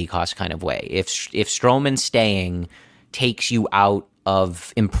opportunity cost kind of way. If Stroman staying takes you out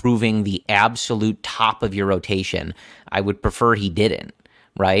of improving the absolute top of your rotation, I would prefer he didn't,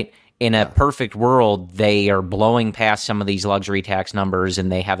 right? In a perfect world, they are blowing past some of these luxury tax numbers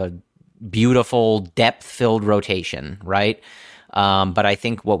and they have a beautiful depth-filled rotation, right? But I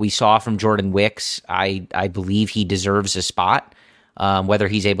think what we saw from Jordan Wicks, I believe he deserves a spot. Whether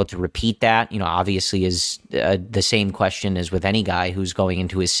he's able to repeat that, obviously is the same question as with any guy who's going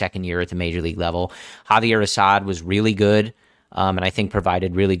into his second year at the major league level. Javier Assad was really good, and I think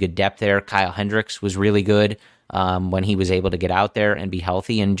provided really good depth there. Kyle Hendricks was really good when he was able to get out there and be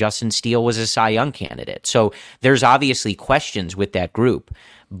healthy, and Justin Steele was a Cy Young candidate. So there's obviously questions with that group,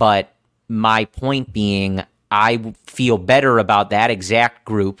 but my point being, I feel better about that exact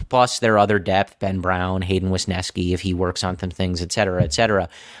group, plus their other depth, Ben Brown, Hayden Wisniewski, if he works on some things, et cetera, et cetera.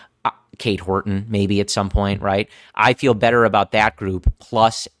 Kate Horton, maybe at some point, right? I feel better about that group,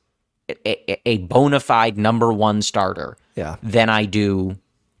 plus a bona fide number one starter than I do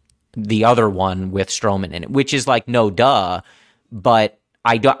the other one with Stroman in it, which is like, no duh. But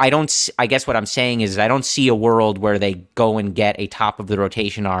I guess what I'm saying is I don't see a world where they go and get a top of the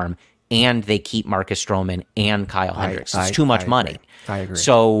rotation arm and they keep Marcus Stroman and Kyle Hendricks. It's too much money. I agree.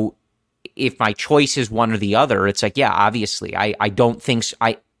 So if my choice is one or the other, it's like, yeah, obviously I don't think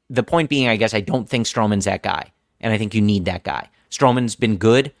the point being, I guess I don't think Stroman's that guy. And I think you need that guy. Stroman's been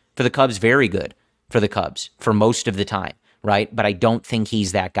good for the Cubs, very good for the Cubs for most of the time, right? But I don't think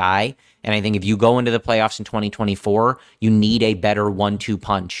he's that guy. And I think if you go into the playoffs in 2024, you need a better 1-2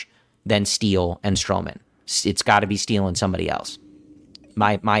 punch than Steele and Stroman. It's got to be Steele and somebody else.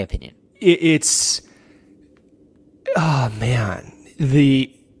 My opinion. It's man,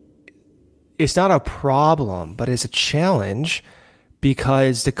 it's not a problem, but it's a challenge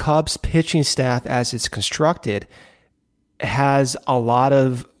because the Cubs pitching staff, as it's constructed, has a lot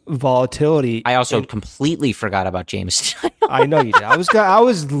of volatility. I also completely forgot about Jameson. I know you did. I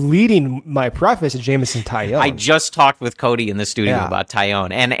was leading my preface to Jameson Taillon. I just talked with Cody in the studio about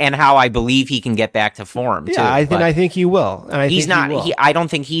Taillon and how I believe he can get back to form. Yeah, too, I think he will. And he's not. I don't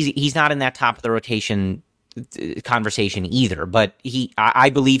think he's not in that top of the rotation conversation either. But I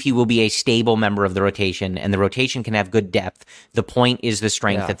believe he will be a stable member of the rotation, and the rotation can have good depth. The point is the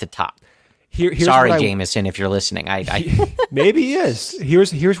strength at the top. Sorry, Jameson, if you're listening. Maybe he is.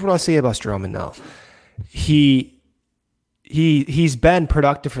 Here's what I'll say about Stroman, though. He's been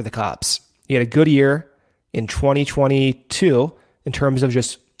productive for the Cubs. He had a good year in 2022 in terms of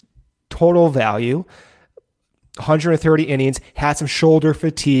just total value. 130 innings, had some shoulder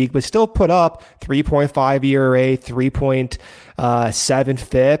fatigue, but still put up 3.5 ERA, 3.7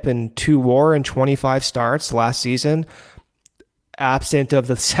 FIP, and 2 WAR in 25 starts last season. Absent of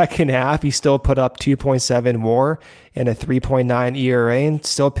the second half, he still put up 2.7 WAR and a 3.9 ERA and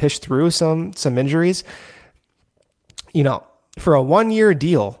still pitched through some injuries. You know, for a 1-year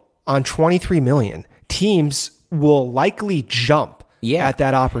deal on $23 million, teams will likely jump at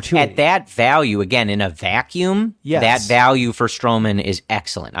that opportunity. At that value, again, in a vacuum, that value for Stroman is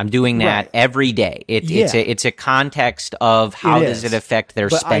excellent. I'm doing that every day. It's a context of how does it affect their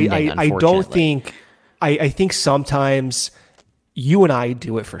spending, unfortunately. I think sometimes you and I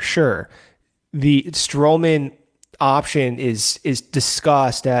do it for sure. The Stroman option is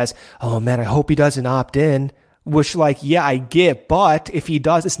discussed as, oh man, I hope he doesn't opt in, which I get, but if he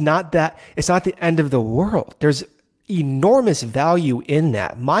does, it's not the end of the world. There's enormous value in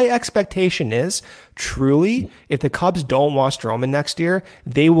that. My expectation is truly, if the Cubs don't want Stroman next year,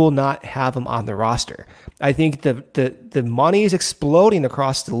 they will not have him on the roster. I think the money is exploding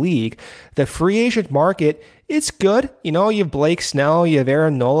across the league. The free agent market, it's good. You know, you have Blake Snell, you have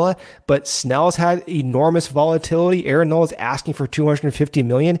Aaron Nola, but Snell's had enormous volatility. Aaron Nola's asking for $250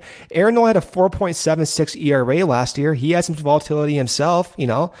 million. Aaron Nola had a 4.76 ERA last year. He has some volatility himself. You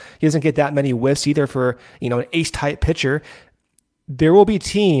know, he doesn't get that many whiffs either for, an ace type pitcher. There will be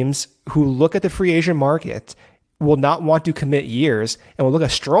teams who look at the free agent market, will not want to commit years, and will look at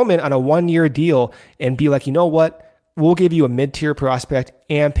Stroman on a 1-year deal and be like, you know what? We'll give you a mid-tier prospect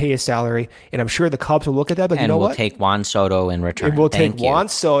and pay a salary. And I'm sure the Cubs will look at that, but you know what? And we'll take Juan Soto in return. And we'll take Juan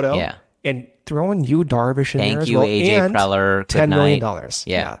Soto and throw in Yu Darvish in there as well. Thank you, AJ Preller. $10 million.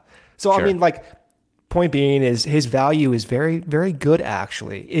 Yeah. So, sure. I mean, point being is his value is very, very good,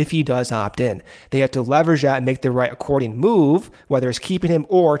 actually, if he does opt in. They have to leverage that and make the right according move, whether it's keeping him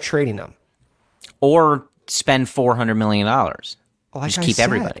or trading him. Or spend $400 million. Just keep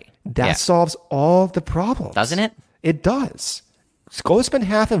everybody. That solves all the problems. Doesn't it? It does. Just go spend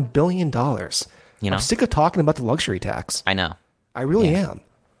 $500 million. I'm sick of talking about the luxury tax. I know. I really am.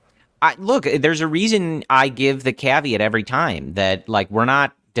 Look, there's a reason I give the caveat every time that, we're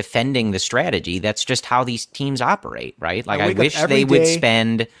not defending the strategy. That's just how these teams operate, right? I wish they would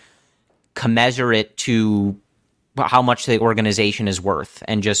spend commensurate to how much the organization is worth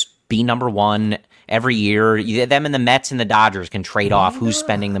and just be number one every year. Them and the Mets and the Dodgers can trade off who's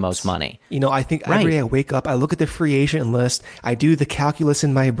spending the most money. I think every day I wake up, I look at the free agent list, I do the calculus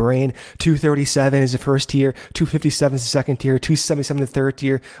in my brain. 237 is the first tier, 257 is the second tier, 277 is the third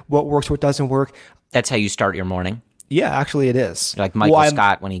tier. What works, what doesn't work. That's how you start your morning. Yeah, actually it is. Like Michael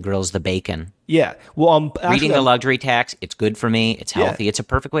Scott when he grills the bacon. Yeah. Well, reading the luxury tax, it's good for me. It's healthy. It's a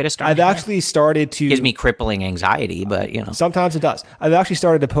perfect way to start. I've actually started to... It gives me crippling anxiety, but Sometimes it does. I've actually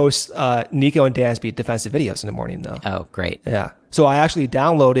started to post Nico and Dansby defensive videos in the morning, though. Oh, great. Yeah. So I actually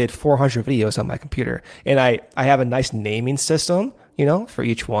downloaded 400 videos on my computer, and I have a nice naming system for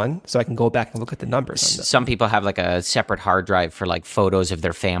each one, so I can go back and look at the numbers on them. Some people have like a separate hard drive for like photos of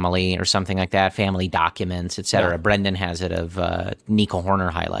their family or something like that, family documents, etc. Yeah. Brendan has it of Nico Horner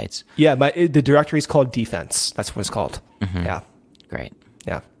highlights. Yeah, the directory is called defense. That's what it's called. Mm-hmm. Yeah. Great.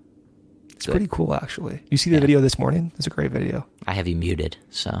 Yeah. It's pretty cool, actually. You see the video this morning? It's a great video. I have you muted,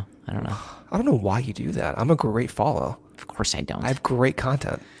 so I don't know. I don't know why you do that. I'm a great follow. Of course I don't. I have great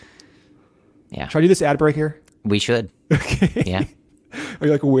content. Yeah. Should I do this ad break here? We should. Okay. Yeah. Are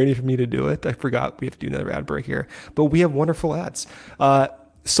you like waiting for me to do it? I forgot we have to do another ad break here. But we have wonderful ads.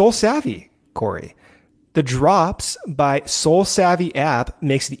 Soul Savvy, Corey. The Drops by Soul Savvy app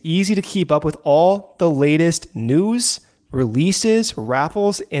makes it easy to keep up with all the latest news, releases,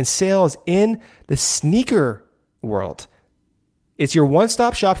 raffles, and sales in the sneaker world. It's your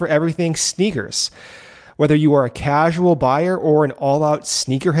one-stop shop for everything sneakers. Whether you are a casual buyer or an all-out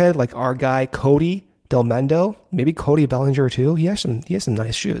sneakerhead like our guy Cody Del Mendo, maybe Cody Bellinger too. He has some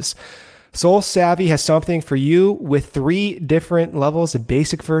nice shoes. Soul Savvy has something for you with 3 different levels: the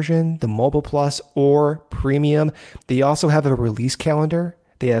basic version, the mobile plus, or premium. They also have a release calendar.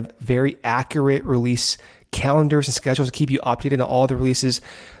 They have very accurate release calendars and schedules to keep you updated on all the releases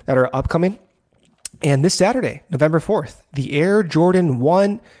that are upcoming. And this Saturday, November 4th, the Air Jordan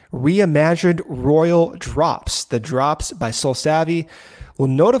 1 Reimagined Royal drops. The Drops by Soul Savvy will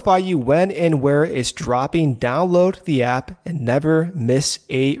notify you when and where it's dropping. Download the app and never miss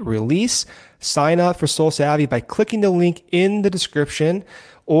a release. Sign up for Soul Savvy by clicking the link in the description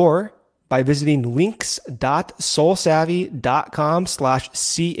or by visiting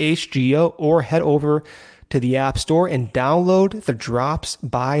links.soulsavvy.com/CHGO or head over to the App Store and download the Drops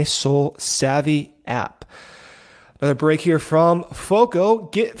by Soul Savvy app. Another break here from Foco.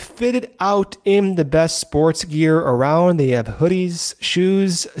 Get fitted out in the best sports gear around. They have hoodies,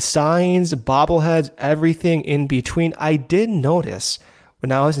 shoes, signs, bobbleheads, everything in between. I did notice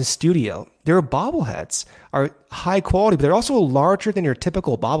when I was in studio, their bobbleheads are high quality, but they're also larger than your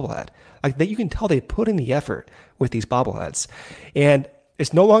typical bobblehead. Like that, you can tell they put in the effort with these bobbleheads. And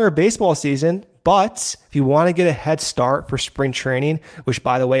it's no longer baseball season, but if you want to get a head start for spring training, which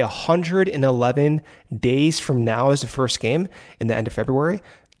by the way, 111 days from now is the first game in the end of February,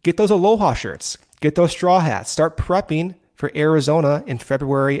 get those Aloha shirts, get those straw hats, start prepping for Arizona in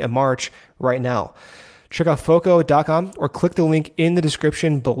February and March right now. Check out foco.com or click the link in the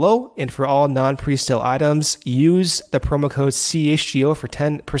description below. And for all non-presale items, use the promo code CHGO for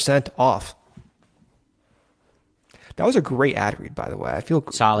 10% off. That was a great ad read, by the way. I feel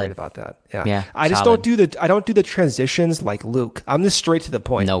solid great about that. Yeah. Yeah. I just don't do the transitions like Luke. I'm just straight to the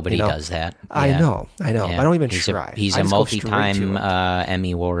point. Nobody does that. Yeah. I know. Yeah. I don't even try. He's a multi-time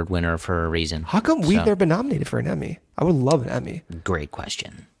Emmy Award winner for a reason. How come we've never been nominated for an Emmy? I would love an Emmy. Great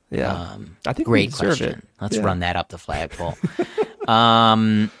question. Yeah. I think great we deserve question. it. Let's run that up the flagpole.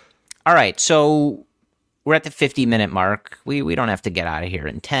 All right. So we're at the 50-minute mark. We don't have to get out of here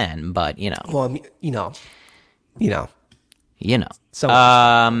in 10, but Well,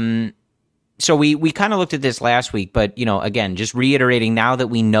 So we kind of looked at this last week, but again, just reiterating now that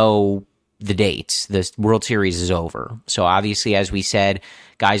we know the dates, the World Series is over. So obviously, as we said,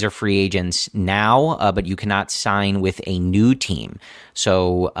 guys are free agents now, but you cannot sign with a new team.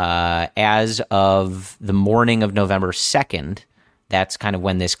 So as of the morning of November 2nd, that's kind of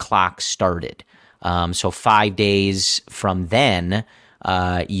when this clock started. So 5 days from then,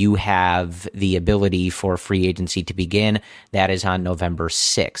 you have the ability for free agency to begin. That is on November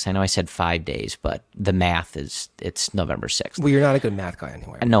 6th. I know I said 5 days, but the math it's November 6th. Well, you're not a good math guy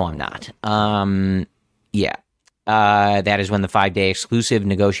anyway. No, I'm not. That is when the 5-day exclusive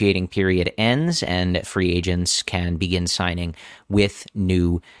negotiating period ends and free agents can begin signing with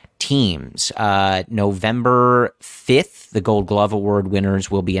new teams. November 5th, the Gold Glove Award winners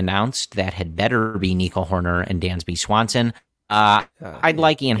will be announced. That had better be Nico Horner and Dansby Swanson. I'd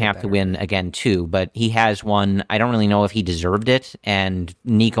like Ian Happ to win again too, but he has one. I don't really know if he deserved it, and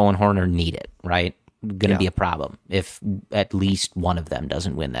Nico and Horner need it, right? Going to be a problem if at least one of them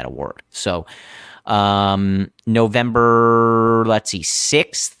doesn't win that award. So November,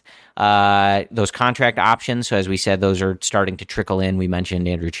 6th, those contract options. So as we said, those are starting to trickle in. We mentioned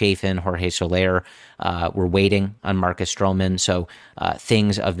Andrew Chafin, Jorge Soler. We're waiting on Marcus Stroman. So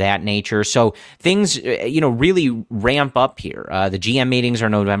things of that nature. So things, really ramp up here. The GM meetings are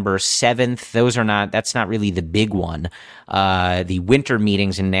November 7th. That's not really the big one. The winter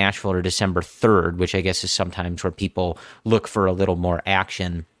meetings in Nashville are December 3rd, which I guess is sometimes where people look for a little more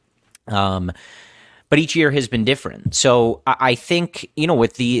action. But each year has been different. So I think,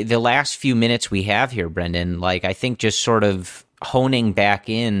 with the last few minutes we have here, Brendan, I think just sort of honing back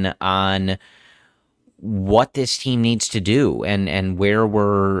in on what this team needs to do and where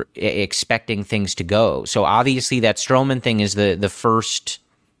we're expecting things to go. So obviously that Stroman thing is the first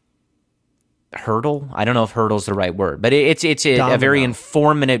hurdle. I don't know if hurdle's the right word, but it's a very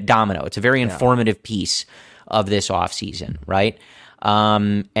informative domino. It's a very informative piece of this offseason, right?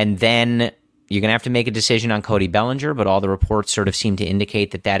 And then you're going to have to make a decision on Cody Bellinger, but all the reports sort of seem to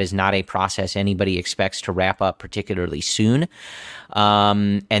indicate that that is not a process anybody expects to wrap up particularly soon.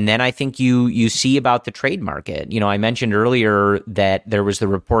 And then I think you see about the trade market. You know, I mentioned earlier that there was the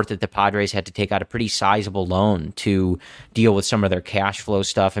report that the Padres had to take out a pretty sizable loan to deal with some of their cash flow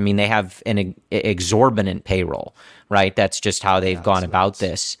stuff. I mean, they have an exorbitant payroll, right? That's just how they've gone about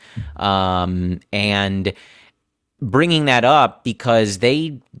this. And bringing that up because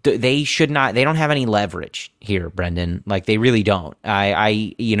they should not, they don't have any leverage here, Brendan. Like, they really don't.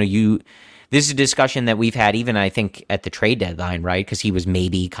 This is a discussion that we've had even, I think, at the trade deadline, right? Because he was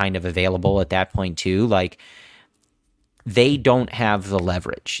maybe kind of available at that point too. Like, they don't have the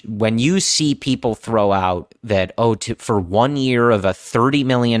leverage. When you see people throw out that, for 1 year of a $30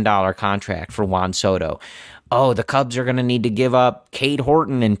 million contract for Juan Soto, the Cubs are going to need to give up Cade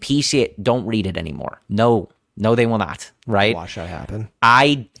Horton and PC. Don't read it anymore. No, they will not, right? Watch that happen.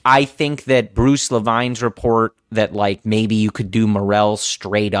 I think that Bruce Levine's report that, like, maybe you could do Morel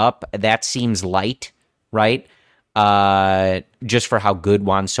straight up, that seems light, right? Just for how good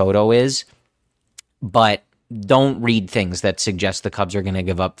Juan Soto is. But don't read things that suggest the Cubs are going to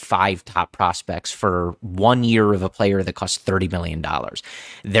give up 5 top prospects for 1 year of a player that costs $30 million.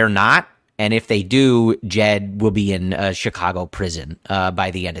 They're not. And if they do, Jed will be in a Chicago prison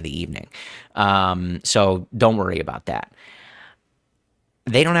by the end of the evening. So don't worry about that.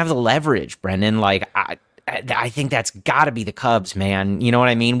 They don't have the leverage, Brendan. Like, I think that's got to be the Cubs, man. You know what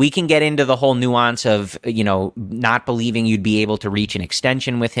I mean? We can get into the whole nuance of, not believing you'd be able to reach an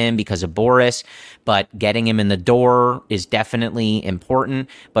extension with him because of Boris, but getting him in the door is definitely important.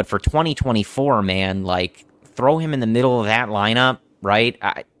 But for 2024, man, like, throw him in the middle of that lineup, right?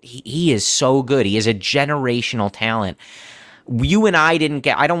 He is so good. He is a generational talent. You and I didn't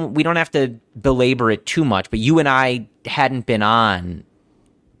get, we don't have to belabor it too much, but you and I hadn't been on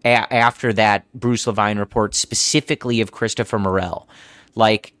after that Bruce Levine report specifically of Christopher Morel.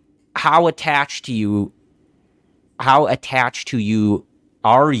 Like, how attached to you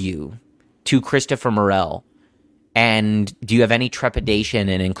are you to Christopher Morel? And do you have any trepidation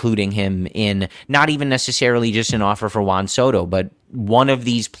in including him in not even necessarily just an offer for Juan Soto, but one of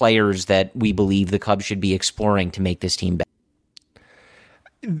these players that we believe the Cubs should be exploring to make this team better?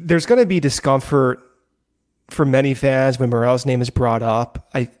 There's going to be discomfort for many fans when Morel's name is brought up.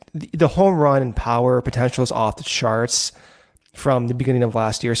 The home run and power potential is off the charts from the beginning of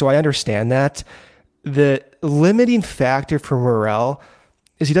last year, so I understand that. The limiting factor for Morel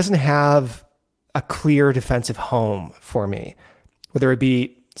is he doesn't have a clear defensive home for me, whether it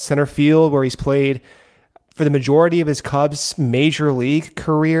be center field, where he's played for the majority of his Cubs major league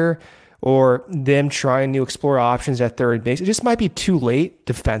career, or them trying to explore options at third base. It just might be too late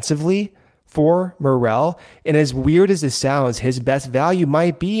defensively for Morel. And as weird as this sounds, his best value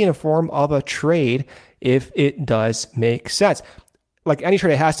might be in a form of a trade if it does make sense. Like any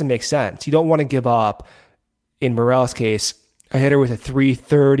trade, it has to make sense. You don't want to give up, in Morel's case, a hitter with a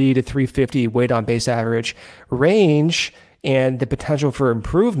 330 to 350 weight on base average range and the potential for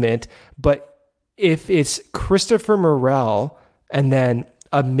improvement. But if it's Christopher Morel and then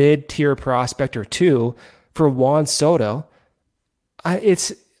a mid-tier prospect or two for Juan Soto,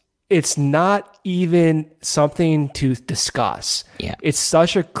 it's not even something to discuss. Yeah. It's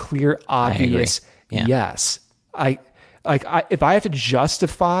such a clear, obvious yes. If I have to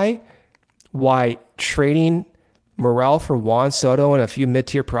justify why trading Morel for Juan Soto and a few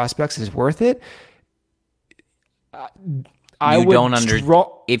mid-tier prospects is worth it,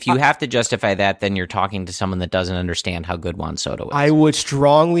 if you have to justify that, then you're talking to someone that doesn't understand how good Juan Soto is. I would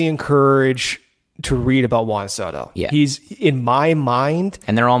strongly encourage to read about Juan Soto. Yeah. He's, in my mind,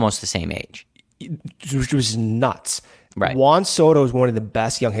 and they're almost the same age, which was nuts. Right. Juan Soto is one of the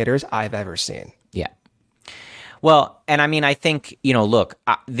best young hitters I've ever seen. Yeah. Well, and I mean, I think, look,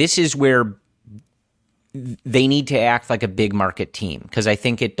 this is where they need to act like a big market team, because I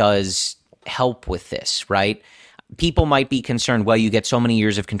think it does help with this, right? People might be concerned, well, you get so many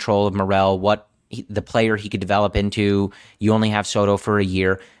years of control of Morel, the player he could develop into. You only have Soto for a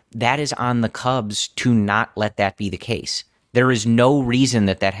year. That is on the Cubs to not let that be the case. There is no reason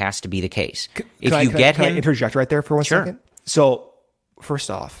that has to be the case. Can I interject right there for one second? So,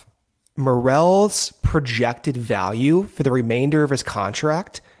 first off, Morel's projected value for the remainder of his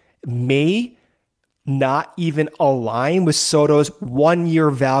contract may not even align with Soto's 1 year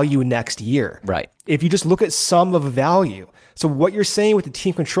value next year. Right. If you just look at sum of value. So what you're saying with the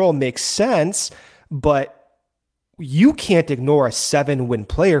team control makes sense, but you can't ignore a 7-win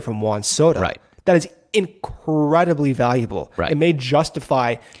player from Juan Soto. Right. That is incredibly valuable. Right. It may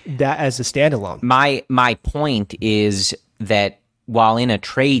justify that as a standalone. My point is that while in a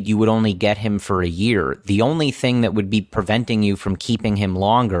trade you would only get him for a year, the only thing that would be preventing you from keeping him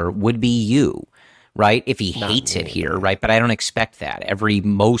longer would be you, right? If he hates it here, right? But I don't expect that.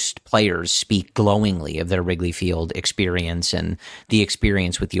 Most players speak glowingly of their Wrigley Field experience and the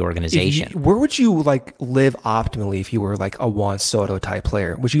experience with the organization. Where would you live optimally if you were like a Juan Soto type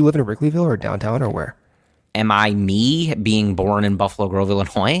player? Would you live in Wrigleyville or downtown or where? Am I me being born in Buffalo Grove,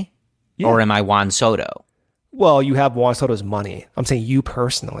 Illinois? Yeah. Or am I Juan Soto? Well, you have Juan Soto's money. I'm saying you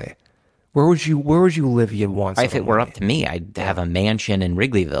personally. Where would you live if you had Juan Soto If it were up to me, I'd have a mansion in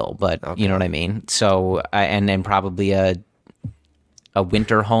Wrigleyville, but okay. You know what I mean? So, and then probably a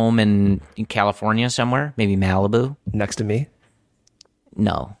winter home in California somewhere, maybe Malibu. Next to me?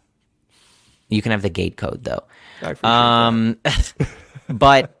 No. You can have the gate code, though. I appreciate that.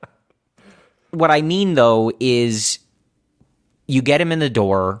 But what I mean, though, is you get him in the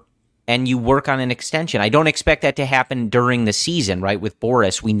door and you work on an extension. I don't expect that to happen during the season, right? With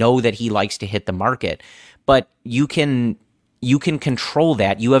Boris, we know that he likes to hit the market, but you can control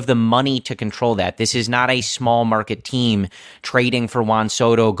that. You have the money to control that. This is not a small market team trading for Juan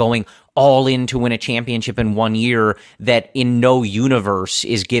Soto, going all in to win a championship in 1 year that in no universe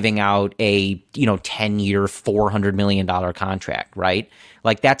is giving out a 10-year, $400 million contract, right?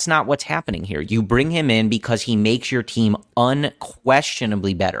 Like, that's not what's happening here. You bring him in because he makes your team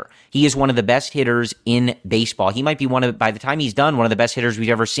unquestionably better. He is one of the best hitters in baseball. He might be by the time he's done, one of the best hitters we've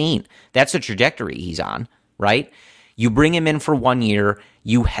ever seen. That's the trajectory he's on, right? You bring him in for 1 year,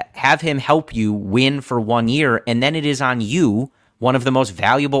 you have him help you win for 1 year, and then it is on you, one of the most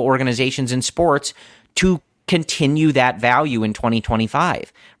valuable organizations in sports, to continue that value in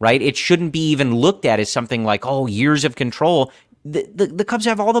 2025, right? It shouldn't be even looked at as something like, years of control. The Cubs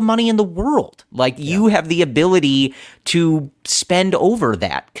have all the money in the world. You have the ability to spend over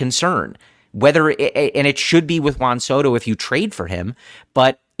that concern. And it should be with Juan Soto if you trade for him,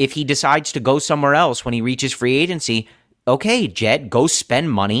 but if he decides to go somewhere else when he reaches free agency, okay, Jed, go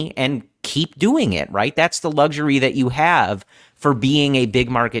spend money and keep doing it, right? That's the luxury that you have for being a big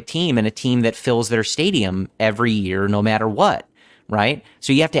market team and a team that fills their stadium every year, no matter what, right?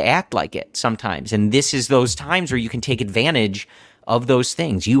 So you have to act like it sometimes. And this is those times where you can take advantage of those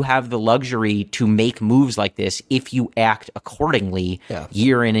things. You have the luxury to make moves like this if you act accordingly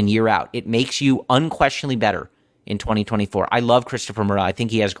year in and year out. It makes you unquestionably better in 2024. I love Christopher Morel. I think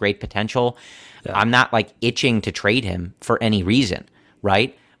he has great potential. Yeah. I'm not itching to trade him for any reason,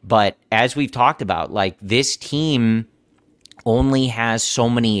 right? But as we've talked about, this team only has so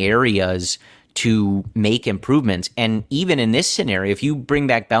many areas to make improvements. And even in this scenario, if you bring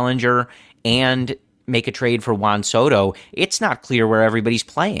back Bellinger and make a trade for Juan Soto, it's not clear where everybody's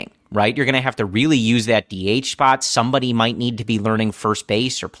playing, right? You're going to have to really use that DH spot. Somebody might need to be learning first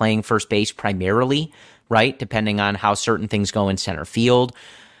base or playing first base primarily, right? Depending on how certain things go in center field.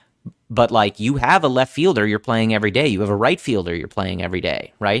 But you have a left fielder you're playing every day. You have a right fielder you're playing every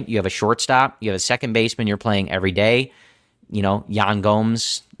day, right? You have a shortstop. You have a second baseman you're playing every day. Yan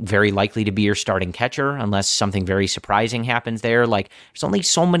Gomes, very likely to be your starting catcher unless something very surprising happens there. There's only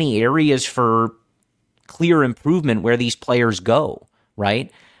so many areas for clear improvement where these players go,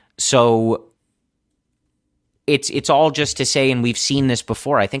 right? So it's all just to say, and we've seen this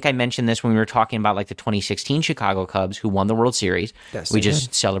before. I think I mentioned this when we were talking about the 2016 Chicago Cubs who won the World Series. Yes, we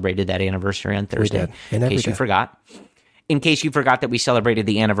just celebrated that anniversary on Thursday. In case you forgot. In case you forgot that we celebrated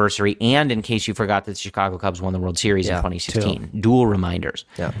the anniversary, and in case you forgot that the Chicago Cubs won the World Series in 2016. Dual reminders.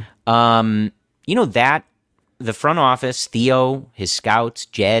 Yeah. That the front office, Theo, his scouts,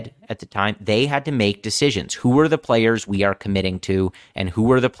 Jed at the time, they had to make decisions. Who are the players we are committing to, and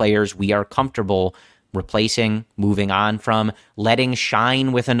who are the players we are comfortable replacing, moving on from, letting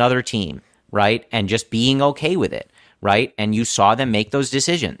shine with another team, right? And just being okay with it, right? And you saw them make those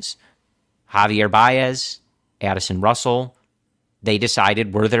decisions. Javier Baez, Addison Russell, they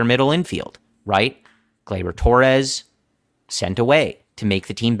decided we're their middle infield, right? Gleyber Torres sent away to make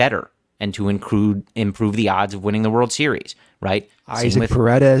the team better and to improve the odds of winning the World Series, right? Isaac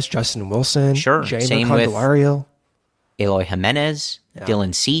Paredes, Justin Wilson, Jaime Candelario, Eloy Jimenez,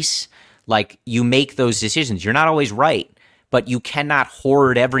 Dylan Cease. You make those decisions. You're not always right, but you cannot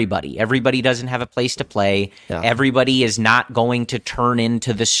hoard everybody. Everybody doesn't have a place to play. Yeah. Everybody is not going to turn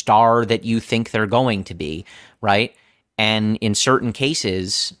into the star that you think they're going to be, right? And in certain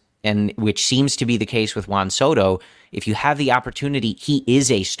cases, and which seems to be the case with Juan Soto, if you have the opportunity, he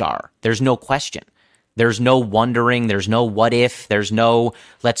is a star. There's no question. There's no wondering. There's no what if. There's no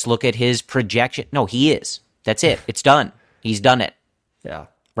let's look at his projection. No, he is. That's it. It's done. He's done it. Yeah.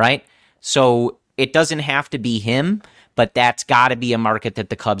 Right? So it doesn't have to be him, but that's got to be a market that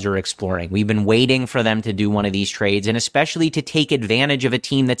the Cubs are exploring. We've been waiting for them to do one of these trades, and especially to take advantage of a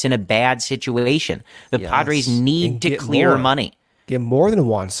team that's in a bad situation. The Padres need to clear money. Get more than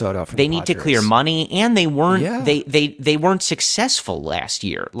Juan Soto from They need to clear money, and they weren't they weren't successful last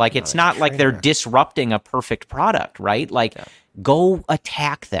year. Like, it's not like they're disrupting a perfect product, right? Like, go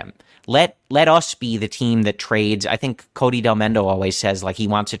attack them. Let us be the team that trades. I think Cody Delmendo always says, like, he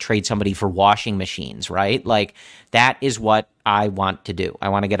wants to trade somebody for washing machines, right? Like, that is what I want to do. I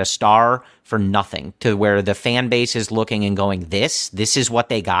want to get a star for nothing, to where the fan base is looking and going, this is what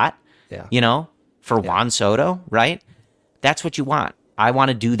they got, for Juan Soto, right? That's what you want. I want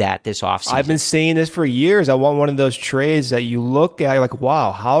to do that this offseason. I've been saying this for years. I want one of those trades that you look at, you're like,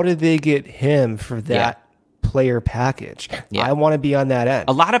 wow, how did they get him for that player package? Yeah. I want to be on that end.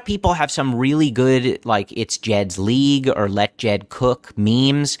 A lot of people have some really good, like, it's Jed's league or let Jed cook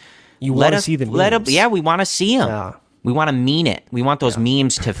memes. You want to see the memes. We want to see them. Yeah. We want to mean it. We want those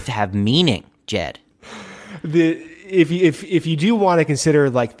memes to have meaning, Jed. If you do want to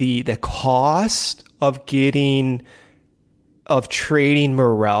consider, like, the cost of trading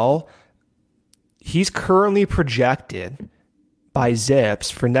Morel, he's currently projected by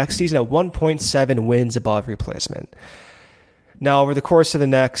Zips for next season at 1.7 wins above replacement. Now, over the course of the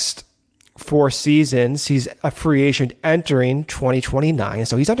next 4 seasons, he's a free agent entering 2029,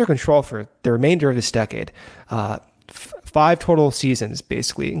 so he's under control for the remainder of this decade. 5 total seasons,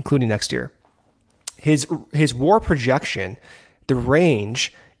 basically, including next year. His WAR projection, the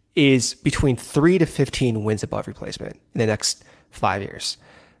range, is between 3 to 15 wins above replacement in the next 5 years.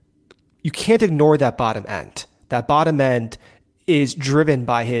 You can't ignore that bottom end. That bottom end is driven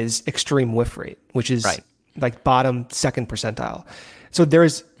by his extreme whiff rate, which is like bottom second percentile. So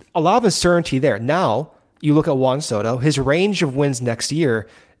there's a lot of uncertainty there. Now, you look at Juan Soto, his range of wins next year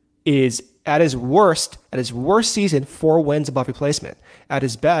is at his worst season, 4 wins above replacement. At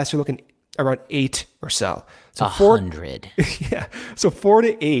his best, you're looking around 8 or so. So 100. So 4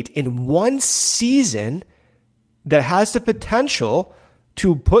 to 8 in one season that has the potential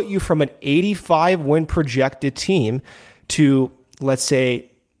to put you from an 85 win projected team to, let's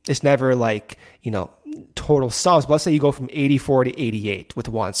say, it's never like, total sums, but let's say you go from 84 to 88 with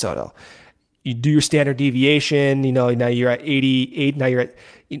Juan Soto. You do your standard deviation, now you're at 88, now you're at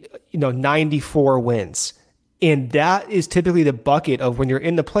 94 wins. And that is typically the bucket of when you're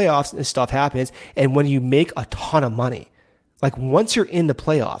in the playoffs and stuff happens, and when you make a ton of money. Like, once you're in the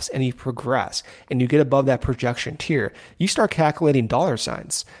playoffs and you progress and you get above that projection tier, you start calculating dollar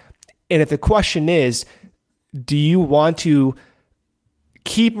signs. And if the question is, do you want to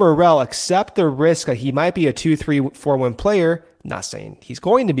keep Morel, accept the risk that he might be a 2, 3, 4 win player? I'm not saying he's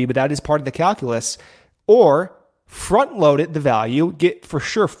going to be, but that is part of the calculus. Or front load it, the value, get for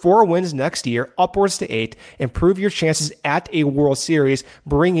sure 4 wins next year, upwards to 8, improve your chances at a World Series,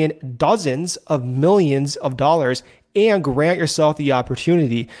 bring in dozens of millions of dollars, and grant yourself the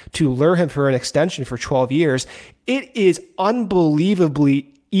opportunity to lure him for an extension for 12 years. It is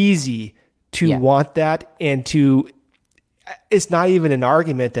unbelievably easy to want that, and it's not even an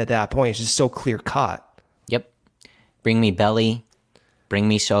argument at that point. It's just so clear cut. Yep. Bring me Belly. Bring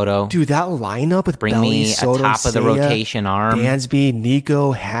me Soto. Dude, that lineup with Bring Belly, me Soto, a top of the rotation arm. Dansby,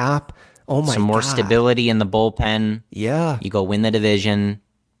 Nico, Hap. Oh my God. Some more stability in the bullpen. Yeah. You go win the division.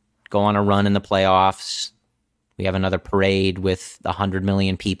 Go on a run in the playoffs. We have another parade with 100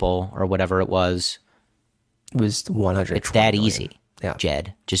 million people or whatever it was. It was 100. It's that million. easy. Yeah.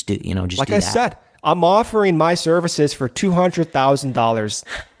 Jed. Just do, just like do I that. said, I'm offering my services for $200,000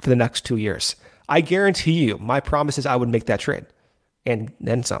 for the next 2 years. I guarantee you, my promise is I would make that trade. And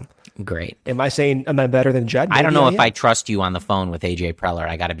then some. Great. Am I better than Jed? I don't know if I trust you on the phone with AJ Preller.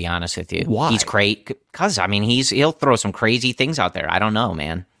 I got to be honest with you. Why? He's great. Because, he'll throw some crazy things out there. I don't know,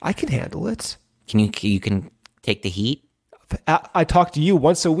 man. I can handle it. You can take the heat? I talk to you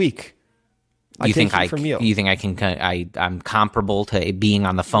once a week. You think I can? I'm comparable to being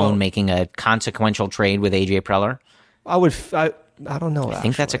on the phone making a consequential trade with AJ Preller? I don't know. I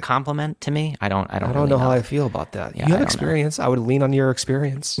think that's a compliment to me. I don't really know how I feel about that. Yeah, you have experience. I would lean on your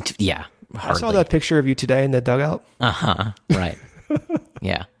experience. Yeah, hardly. I saw that picture of you today in the dugout. Right.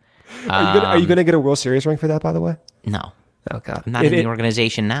 Yeah. Are you going to get a World Series ring for that? By the way, no. Oh, God. I'm not in the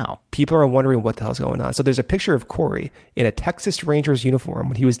organization now. People are wondering what the hell's going on. So there's a picture of Corey in a Texas Rangers uniform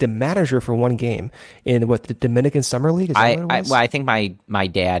when he was the manager for one game in the Dominican Summer League. Is that what it was? I think my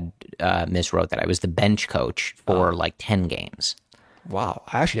dad miswrote that. I was the bench coach for 10 games. Wow.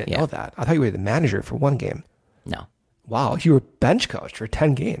 I actually didn't know that. I thought you were the manager for one game. No. Wow. You were bench coach for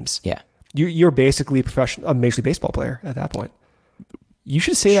 10 games. Yeah. You're basically a Major League Baseball player at that point. You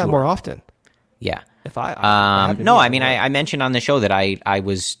should say that more often. Yeah. If I mentioned on the show that I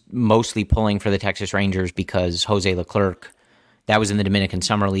was mostly pulling for the Texas Rangers because Jose Leclerc, that was in the Dominican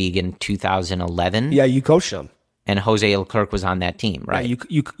Summer League in 2011. Yeah, you coached him. And Jose Leclerc was on that team, right? Yeah,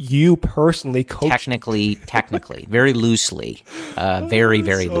 you personally coached. Technically, very loosely, very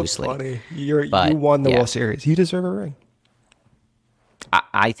loosely. Funny. You won the World Series. You deserve a ring.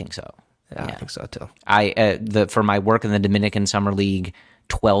 I think so. Yeah, I think so too. For my work in the Dominican Summer League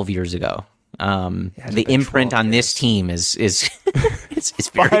 12 years ago. The imprint on this team is it's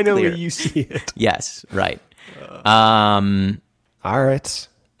very finally clear. You see it. Yes, right. All right.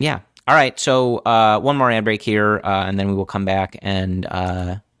 Yeah. All right. So one more ad break here, and then we will come back and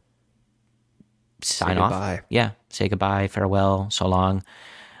sign off. Goodbye. Yeah. Say goodbye, farewell, so long.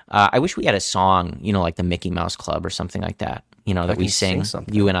 I wish we had a song, like the Mickey Mouse Club or something like that. That we sing.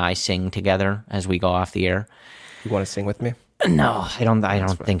 You and I sing together as we go off the air. You want to sing with me? No, I don't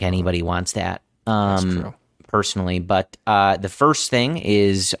think anybody wants that. That's true. Personally, but the first thing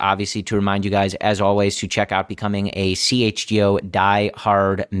is obviously to remind you guys, as always, to check out becoming a CHGO Die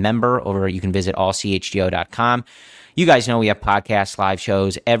Hard member. You can visit allchgo.com. You guys know we have podcasts, live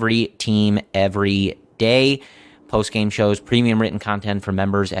shows, every team, every day. Post-game shows, premium written content for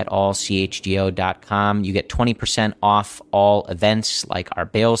members at allchgo.com. You get 20% off all events like our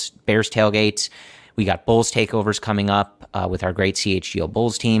Bears tailgates. We got Bulls takeovers coming up with our great CHGO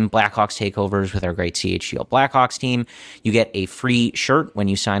Bulls team, Blackhawks takeovers with our great CHGO Blackhawks team. You get a free shirt when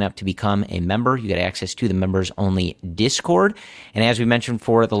you sign up to become a member. You get access to the members-only Discord. And as we mentioned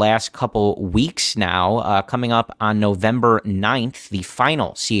for the last couple weeks now, coming up on November 9th, the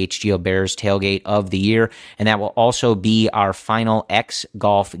final CHGO Bears tailgate of the year. And that will also be our final X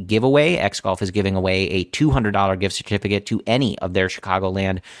Golf giveaway. X Golf is giving away a $200 gift certificate to any of their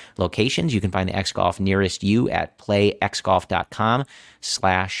Chicagoland locations. You can find the X Golf nearest you at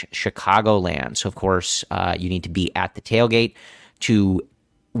playxgolf.com/Chicagoland. So, of course, you need to be at the tailgate to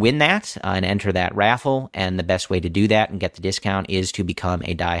win that and enter that raffle. And the best way to do that and get the discount is to become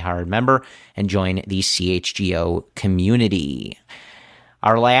a Die Hard member and join the CHGO community.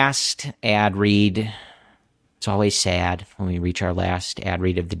 Our last ad read, it's always sad when we reach our last ad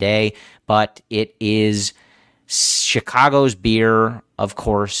read of the day, but it is Chicago's beer. Of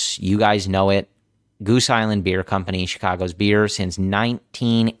course, you guys know it. Goose Island Beer Company, Chicago's beer since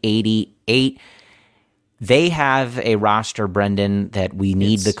 1988. They have a roster, Brendan, that we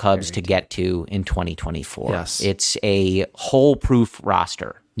need the Cubs to get to in 2024. Yes. It's a hole-proof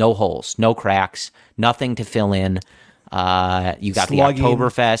roster. No holes, no cracks, nothing to fill in. You got Slugging. The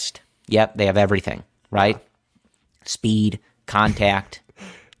Oktoberfest. Yep, they have everything, right? Yeah. Speed, contact,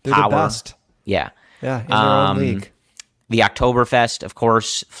 They're power. The best. Yeah. Yeah, in their own league. The Oktoberfest, of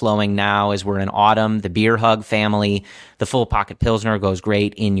course, flowing now as we're in autumn. The Beer Hug family. The Full Pocket Pilsner goes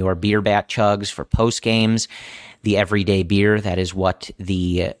great in your beer bat chugs for post games. The everyday beer, that is what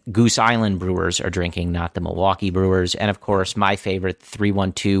the Goose Island Brewers are drinking, not the Milwaukee Brewers. And, of course, my favorite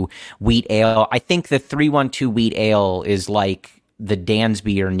 312 Wheat Ale. I think the 312 Wheat Ale is like the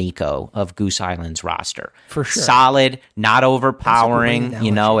Dansby or Nico of Goose Island's roster. For sure. Solid, not overpowering. That's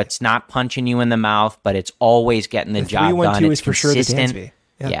a great It's not punching you in the mouth, but it's always getting the job done. 312 It's is for sure the consistent.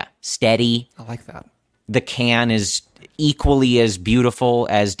 Dansby. Yeah, steady. I like that. The can is equally as beautiful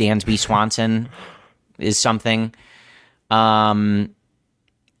as Dansby Swanson is something. Yeah.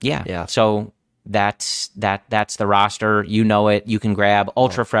 So that's the roster. You know it. You can grab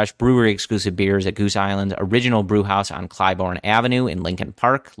ultra fresh brewery exclusive beers at Goose Island's original brew house on Clybourne Avenue in Lincoln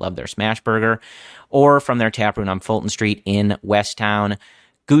Park. Love their smash burger. Or from their tap room on Fulton Street in Westtown.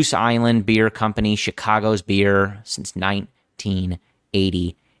 Goose Island Beer Company, Chicago's beer since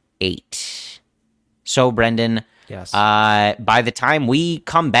 1988. So, Brendan, yes. By the time we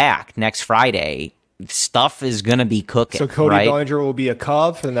come back next Friday, stuff is going to be cooking. So Cody right? Bellinger will be a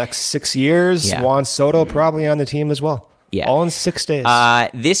Cub for the next 6 years. Yeah. Juan Soto probably on the team as well. Yeah. All in 6 days.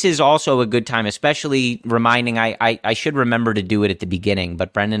 This is also a good time, especially reminding, I should remember to do it at the beginning,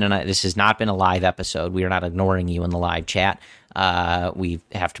 but Brendan and I, this has not been a live episode. We are not ignoring you in the live chat. We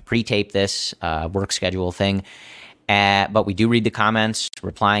have to pre-tape this work schedule thing. But we do read the comments,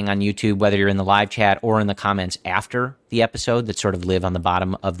 replying on YouTube, whether you're in the live chat or in the comments after the episode that sort of live on the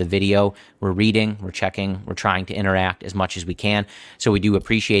bottom of the video. We're reading, we're checking, we're trying to interact as much as we can. So we do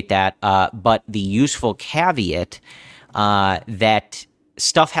appreciate that. But the useful caveat that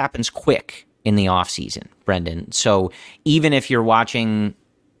stuff happens quick in the offseason, Brendan. So even if you're watching,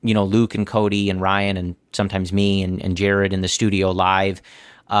 Luke and Cody and Ryan and sometimes me and Jared in the studio live,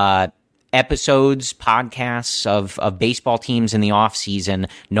 episodes, podcasts of baseball teams in the offseason,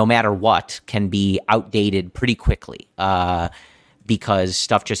 no matter what, can be outdated pretty quickly because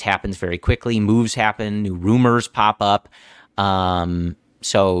stuff just happens very quickly. Moves happen, new rumors pop up.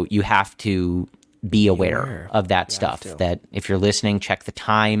 So you have to be aware of that stuff. That if you're listening, check the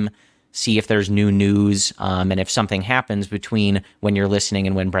time, see if there's new news. And if something happens between when you're listening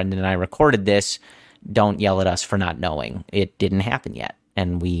and when Brendan and I recorded this, don't yell at us for not knowing. It didn't happen yet.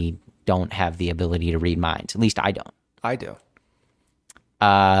 And we don't have the ability to read minds. At least I don't. I do.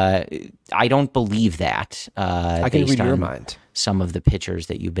 I don't believe that. I can read your mind. Some of the pitchers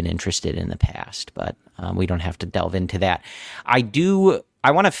that you've been interested in the past, but we don't have to delve into that.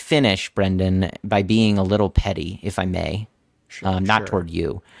 I want to finish, Brendan, by being a little petty, if I may. Not toward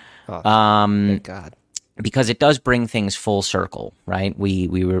you. Oh, thank God. Because it does bring things full circle, right?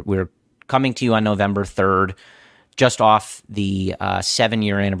 We're coming to you on November 3rd, just off the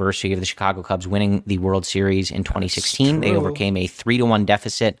 7-year anniversary of the Chicago Cubs winning the World Series in 2016. They overcame a 3-1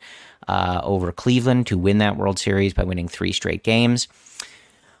 deficit over Cleveland to win that World Series by winning 3 straight games.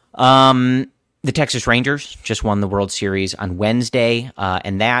 The Texas Rangers just won the World Series on Wednesday,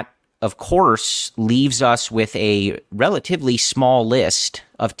 and that, of course, leaves us with a relatively small list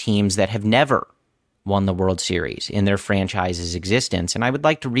of teams that have never won the World Series in their franchise's existence, and I would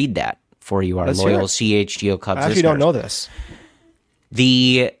like to read that for you, our loyal CHGO Cubs listeners. I actually don't know this.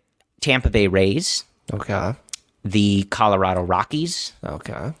 The Tampa Bay Rays. Okay. The Colorado Rockies.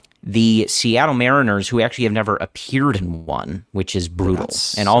 Okay. The Seattle Mariners, who actually have never appeared in one, which is brutal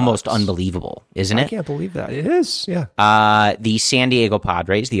and almost unbelievable, isn't it? I can't believe that. It is, yeah. The San Diego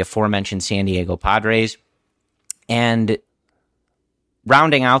Padres, the aforementioned San Diego Padres. And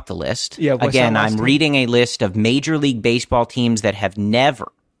rounding out the list, again, I'm reading a list of Major League Baseball teams that have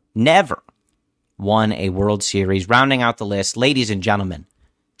never won a World Series. Rounding out the list, ladies and gentlemen,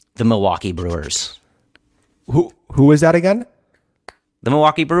 the Milwaukee Brewers. Who is that again? The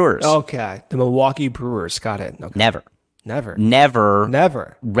Milwaukee Brewers. Okay, the Milwaukee Brewers. Got it. Okay.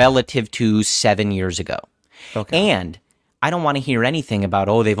 Never. Relative to 7 years ago. Okay. And I don't want to hear anything about,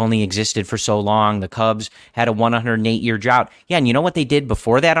 they've only existed for so long. The Cubs had a 108-year drought. Yeah, and you know what they did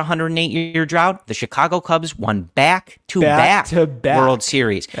before that 108-year drought? The Chicago Cubs won back-to-back World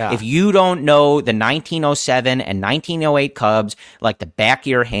Series. Yeah. If you don't know the 1907 and 1908 Cubs like the back of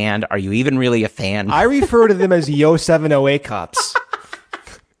your hand, are you even really a fan? I refer to them as the 07-08 Cubs.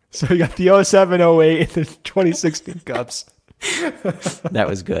 So you got the 07-08 and the 2016 Cubs. That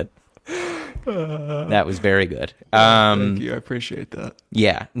was good. That was very good. Thank you. I appreciate that.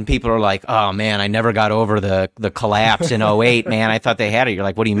 Yeah. And people are like, oh, man, I never got over the collapse in 08, man. I thought they had it. You're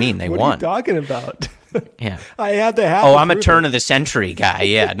like, what do you mean? They won. What are you talking about? Yeah. I had to have I'm a turn of the century guy.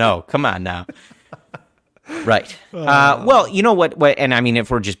 Yeah. No, come on now. Right. Well, you know what, and I mean, if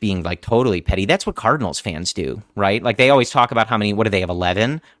we're just being like totally petty, that's what Cardinals fans do, right? Like they always talk about how many, what do they have,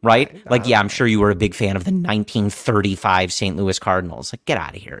 11, right? Like, yeah, I'm sure you were a big fan of the 1935 St. Louis Cardinals. Like, get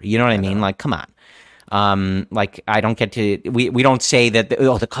out of here. You know what I mean? Like, come on. Like, I don't get to, we don't say that,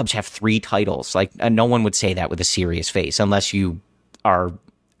 the Cubs have 3 titles. Like, no one would say that with a serious face unless you are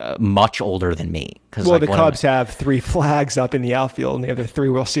much older than me. Well, the Cubs have 3 flags up in the outfield, and they have their 3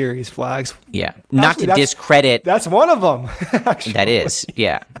 World Series flags. Yeah, not to discredit. That's one of them. That is,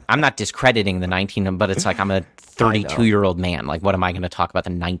 yeah. I'm not discrediting the 19, but it's like I'm a 32-year-old man. Like, what am I going to talk about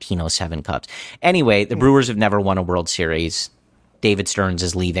the 1907 Cubs? Anyway, the Brewers have never won a World Series. David Stearns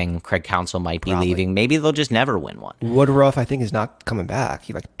is leaving. Craig Counsell might be leaving. Maybe they'll just never win one. Woodruff, I think, is not coming back.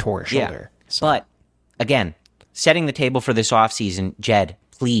 He tore his shoulder. So. But again, setting the table for this offseason, Jed,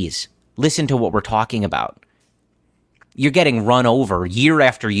 please listen to what we're talking about. You're getting run over year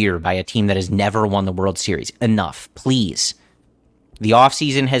after year by a team that has never won the World Series. Enough, please. The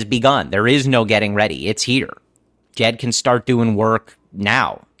offseason has begun. There is no getting ready. It's here. Jed can start doing work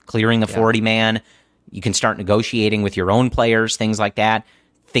now, clearing the 40-man. You can start negotiating with your own players, things like that,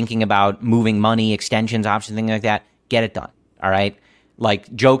 thinking about moving money, extensions, options, things like that. Get it done, all right?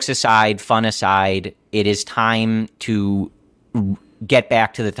 Like, jokes aside, fun aside, it is time to get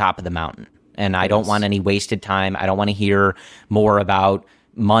back to the top of the mountain. And I don't want any wasted time. I don't want to hear more about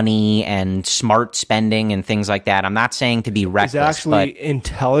money and smart spending and things like that. I'm not saying to be reckless. It's actually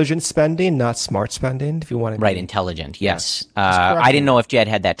intelligent spending, not smart spending, if you want to. Right, intelligent, yes. I didn't know if Jed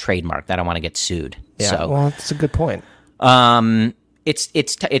had that trademark. I don't want to get sued. Yeah, so. Well, that's a good point.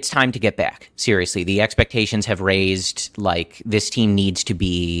 It's time to get back. Seriously, the expectations have raised. Like, this team needs to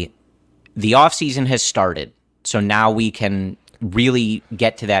be. The offseason has started, so now we can really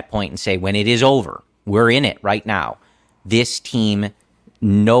get to that point and say, when it is over, we're in it right now. This team,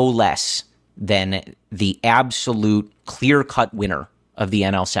 no less than the absolute clear-cut winner of the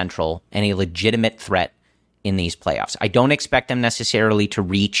NL Central and a legitimate threat in these playoffs. I don't expect them necessarily to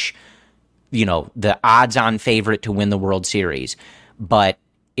reach, the odds-on favorite to win the World Series, but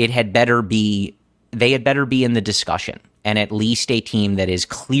they had better be in the discussion, and at least a team that is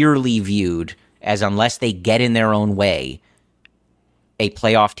clearly viewed as, unless they get in their own way, a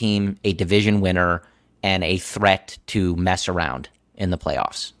playoff team, a division winner, and a threat to mess around in the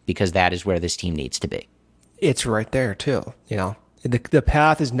playoffs, because that is where this team needs to be. It's right there too. The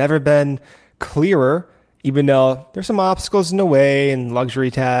path has never been clearer, even though there's some obstacles in the way, and luxury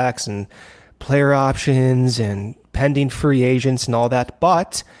tax and player options and pending free agents and all that.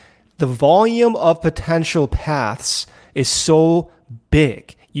 But the volume of potential paths is so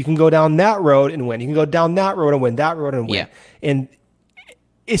big. You can go down that road and win. You can go down that road and win, that road and win. Yeah. And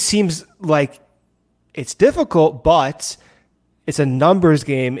it seems like it's difficult, but it's a numbers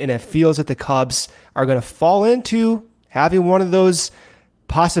game, and it feels that the Cubs are going to fall into having one of those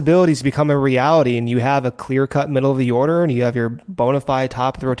possibilities become a reality, and you have a clear-cut middle of the order, and you have your bona fide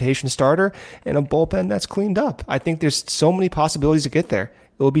top of the rotation starter, and a bullpen that's cleaned up. I think there's so many possibilities to get there.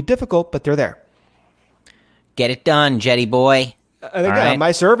 It will be difficult, but they're there. Get it done, Jetty boy. And again, right.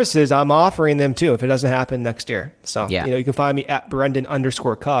 My services, I'm offering them too if it doesn't happen next year. So you can find me at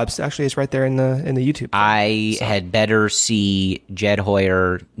Brendan_Cubs. Actually, it's right there in the YouTube. I had better see Jed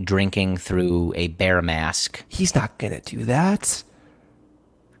Hoyer drinking through a bear mask. He's not gonna do that.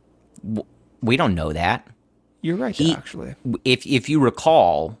 We don't know that. You're right, actually. If you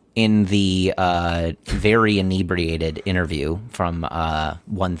recall, in the very inebriated interview from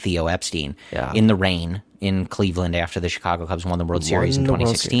one Theo Epstein, in the rain in Cleveland after the Chicago Cubs won the World Series in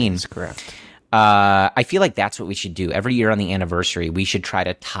 2016. That's correct. I feel like that's what we should do. Every year on the anniversary, we should try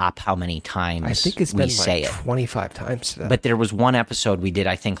to top how many times I think it's we been say like 25 times today. But there was one episode we did,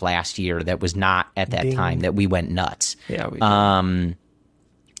 I think, last year that was not at that time, that we went nuts. Yeah, we did.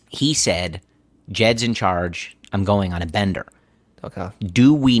 He said, Jed's in charge. I'm going on a bender. Okay.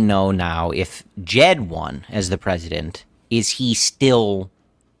 Do we know now if Jed won as the president, is he still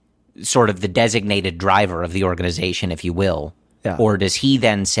sort of the designated driver of the organization, if you will? Yeah. Or does he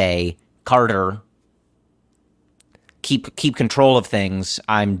then say, Carter, keep control of things.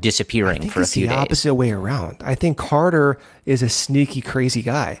 I'm disappearing for a few days. I think it's the opposite way around. I think Carter is a sneaky, crazy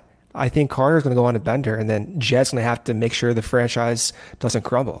guy. I think Carter's going to go on a bender, and then Jed's going to have to make sure the franchise doesn't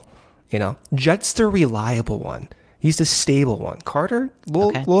crumble. Jed's the reliable one. He's the stable one. Carter,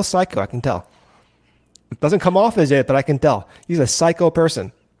 little psycho, I can tell. Doesn't come off as it, but I can tell. He's a psycho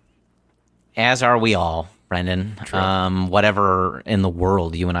person. As are we all, Brendan. Whatever in the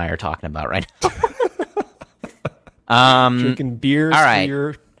world you and I are talking about right now. Drinking beers. All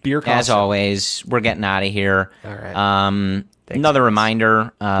right. Beer costume. As always, we're getting out of here. All right. Another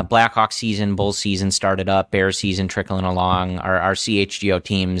reminder, Blackhawks season, Bulls season started up, Bears season trickling along. Our CHGO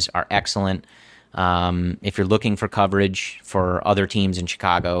teams are excellent. If you're looking for coverage for other teams in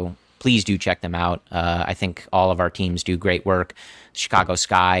Chicago, please do check them out. I think all of our teams do great work. Chicago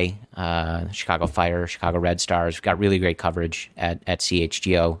Sky, Chicago Fire, Chicago Red Stars. We've got really great coverage at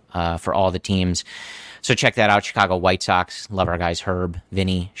CHGO for all the teams. So check that out. Chicago White Sox. Love our guys Herb,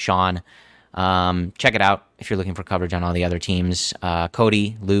 Vinny, Sean. Check it out if you're looking for coverage on all the other teams.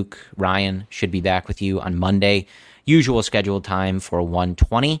 Cody, Luke, Ryan should be back with you on Monday. Usual scheduled time for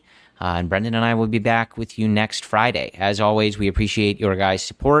 1:20. And Brendan and I will be back with you next Friday. As always, we appreciate your guys'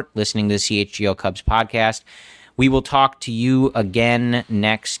 support listening to the CHGO Cubs podcast. We will talk to you again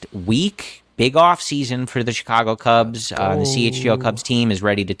next week. Big off season for the Chicago Cubs. The CHGO Cubs team is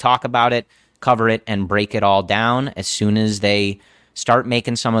ready to talk about it, cover it, and break it all down as soon as they start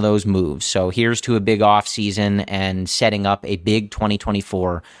making some of those moves. So here's to a big off season and setting up a big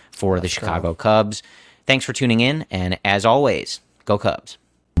 2024 for the Chicago Cubs. Thanks for tuning in, and as always, go Cubs.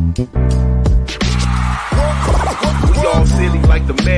 We all silly like the man.